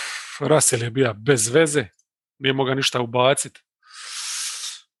 Russell je bio bez veze, nije mogao ništa ubaciti.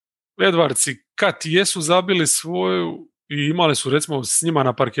 Edwardsi kad jesu zabili svoju i imali su, recimo, s njima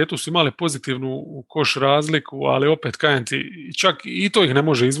na parketu su imali pozitivnu koš razliku, ali opet kajem ti, čak i to ih ne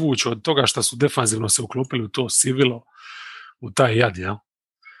može izvući od toga što su defanzivno se uklopili u to sivilo, u taj jad, jel?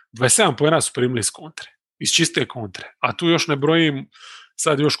 27 poena su primili iz kontre, iz čiste kontre, a tu još ne brojim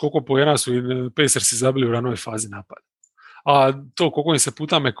sad još koliko poena su i Pacersi zabili u ranoj fazi napada. A to koliko im se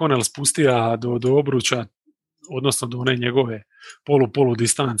puta McConnell spustija do obruča, odnosno do one njegove polu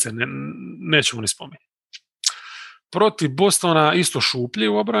distance, nećemo ni spomenuti. Protiv Bostona isto šuplji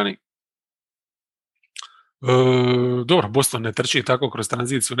u obrani. Dobro, Boston ne trči tako kroz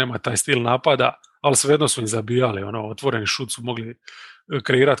tranziciju, nema taj stil napada, ali svejedno su im zabijali, otvoreni šut su mogli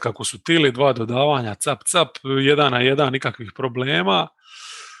kreirati kako su tili, 2 dodavanja, cap, 1 na 1, nikakvih problema.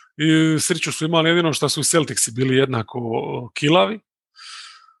 I sreću su imali jedino što su Celticsi bili jednako kilavi.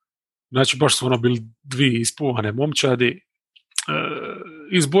 Znači baš su bili 2 ispuvane momčadi.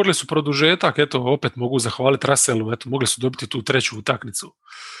 Izborili su produžetak, opet mogu zahvaliti Russellu, mogli su dobiti tu 3. utakmicu.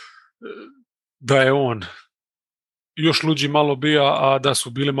 Da je on još luđi malo bio, a da su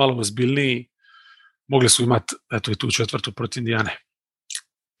bili malo ozbiljniji, mogli su imati i tu 4. protiv Indijane.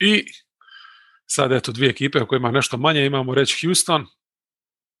 I sad 2 ekipe u kojima nešto manje imamo reći Houston.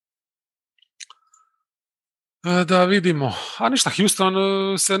 Da vidimo, a ništa, Houston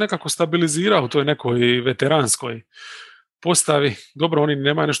se nekako stabilizira u toj nekoj veteranskoj postavi. Dobro, oni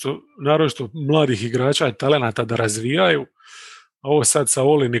nemaju nešto naročito mladih igrača i talenata da razvijaju. A ovo sad sa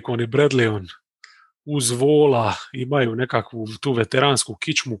Olinikom i Bradleyom uz Vola imaju nekakvu tu veteransku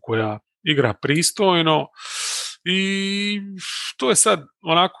kičmu koja igra pristojno. I to je sad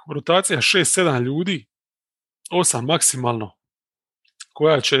onako rotacija 6-7 ljudi, 8 maksimalno,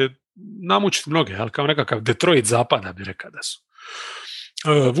 koja će namučiti mnoge, ali kao nekakav Detroit zapada bi rekao da su.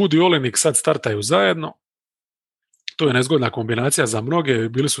 Wood i Olenik sad startaju zajedno, to je nezgodna kombinacija za mnoge,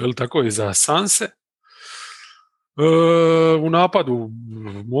 bili su jel tako i za Sanse. U napadu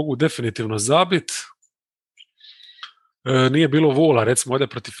mogu definitivno zabiti. Nije bilo vola recimo ovdje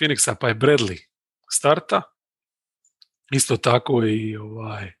protiv Phoenixa, pa je Bradley starta. Isto tako i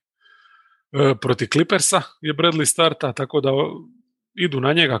protiv Clippersa je Bradley starta, tako da idu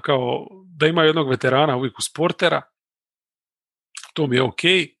na njega kao da ima jednog veterana uvijek uz Portera. To mi je ok.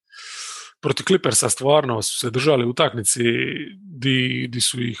 Protiv Clippersa stvarno su se držali u utakmici di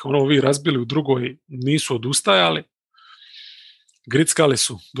su ih ovi razbili u drugoj, nisu odustajali. Grickali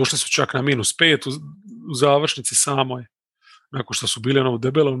su, došli su čak na -5 u završnici samoj, nakon što su bili u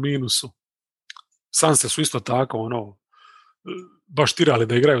debelom minusu. Sanse su isto tako baš tirali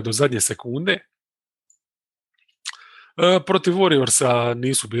da igraju do zadnje sekunde. Protiv Warriorsa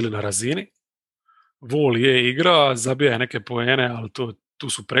nisu bili na razini. Wall je igra, zabija neke poene, ali tu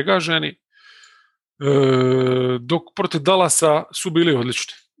su pregaženi. Dok protiv Dallasa su bili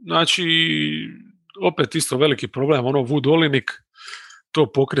odlični. Znači, opet isto veliki problem, Wood Olinik,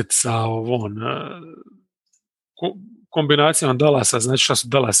 to pokrit sa kombinacijom Dallasa, znači šta su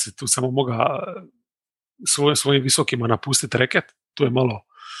Dallasi, tu samo moga svojim visokima napustiti reket, tu je malo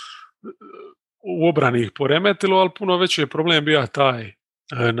u obrani ih poremetilo, ali puno veći je problem bio taj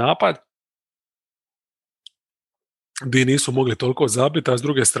napad, gdje nisu mogli toliko zabiti, a s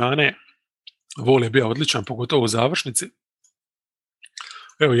druge strane Wall je bio odličan, pogotovo u završnici.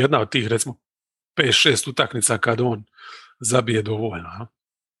 Evo jedna od tih, recimo, 5-6 utakmica kad on zabije dovoljno.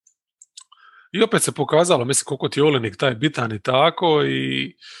 I opet se pokazalo, mislim, koliko ti je Olenik taj bitan i tako,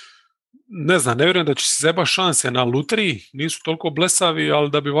 i ne znam, ne vjerujem da će se baš šanse na lutriji, nisu toliko blesavi, ali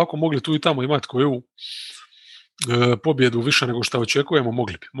da bi ovako mogli tu i tamo imati koju pobjedu više nego što očekujemo,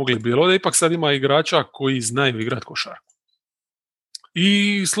 mogli bi. Jer ovdje ipak sad ima igrača koji znaju igrati košarku.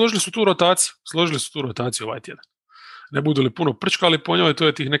 I složili su tu rotaciju ovaj tjedan. Ne budu li puno prčkali po njoj, to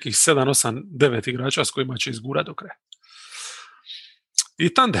je tih nekih 7, 8, 9 igrača s kojima će izgurati do kraja.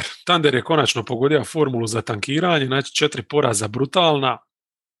 I Thunder je konačno pogodio formulu za tankiranje, znači 4 poraza brutalna.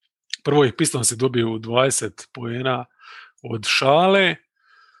 Prvo ih Pistonsi dobiju 20 poena od šale,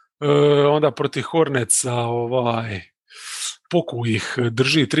 onda protiv Hornetsa Poku ih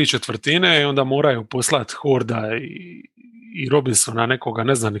drži 3/4 i onda moraju poslati Horda i Robinsona, nekoga,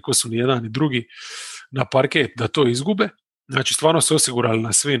 ne znam ni ko su ni jedan ni drugi, na parket da to izgube. Znači stvarno se osigurali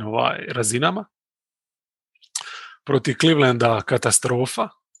na svim razinama. Protiv Clevelanda katastrofa,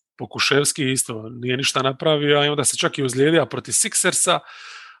 Pokuševski isto nije ništa napravio, a onda se čak i uzlijedio protiv Sixersa,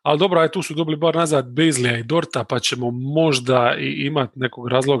 ali dobro, tu su dobili bar nazad Bazleya i Dorta, pa ćemo možda imati nekog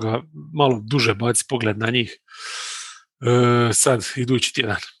razloga malo duže baciti pogled na njih sad idući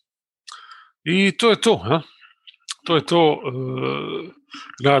tjedan. I to je to. To je to.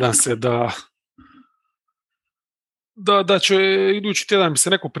 Nadam se da će idući tjedan mi se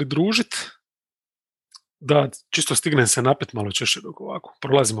neko pridružiti, da čisto stignem se napet malo češće dok ovako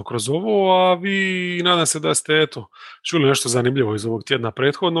prolazimo kroz ovo, a vi nadam se da ste čuli nešto zanimljivo iz ovog tjedna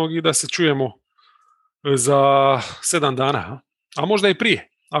prethodnog i da se čujemo za 7 dana, a možda i prije,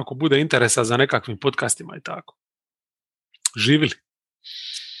 ako bude interesa za nekakvim podcastima i tako. Živjeli!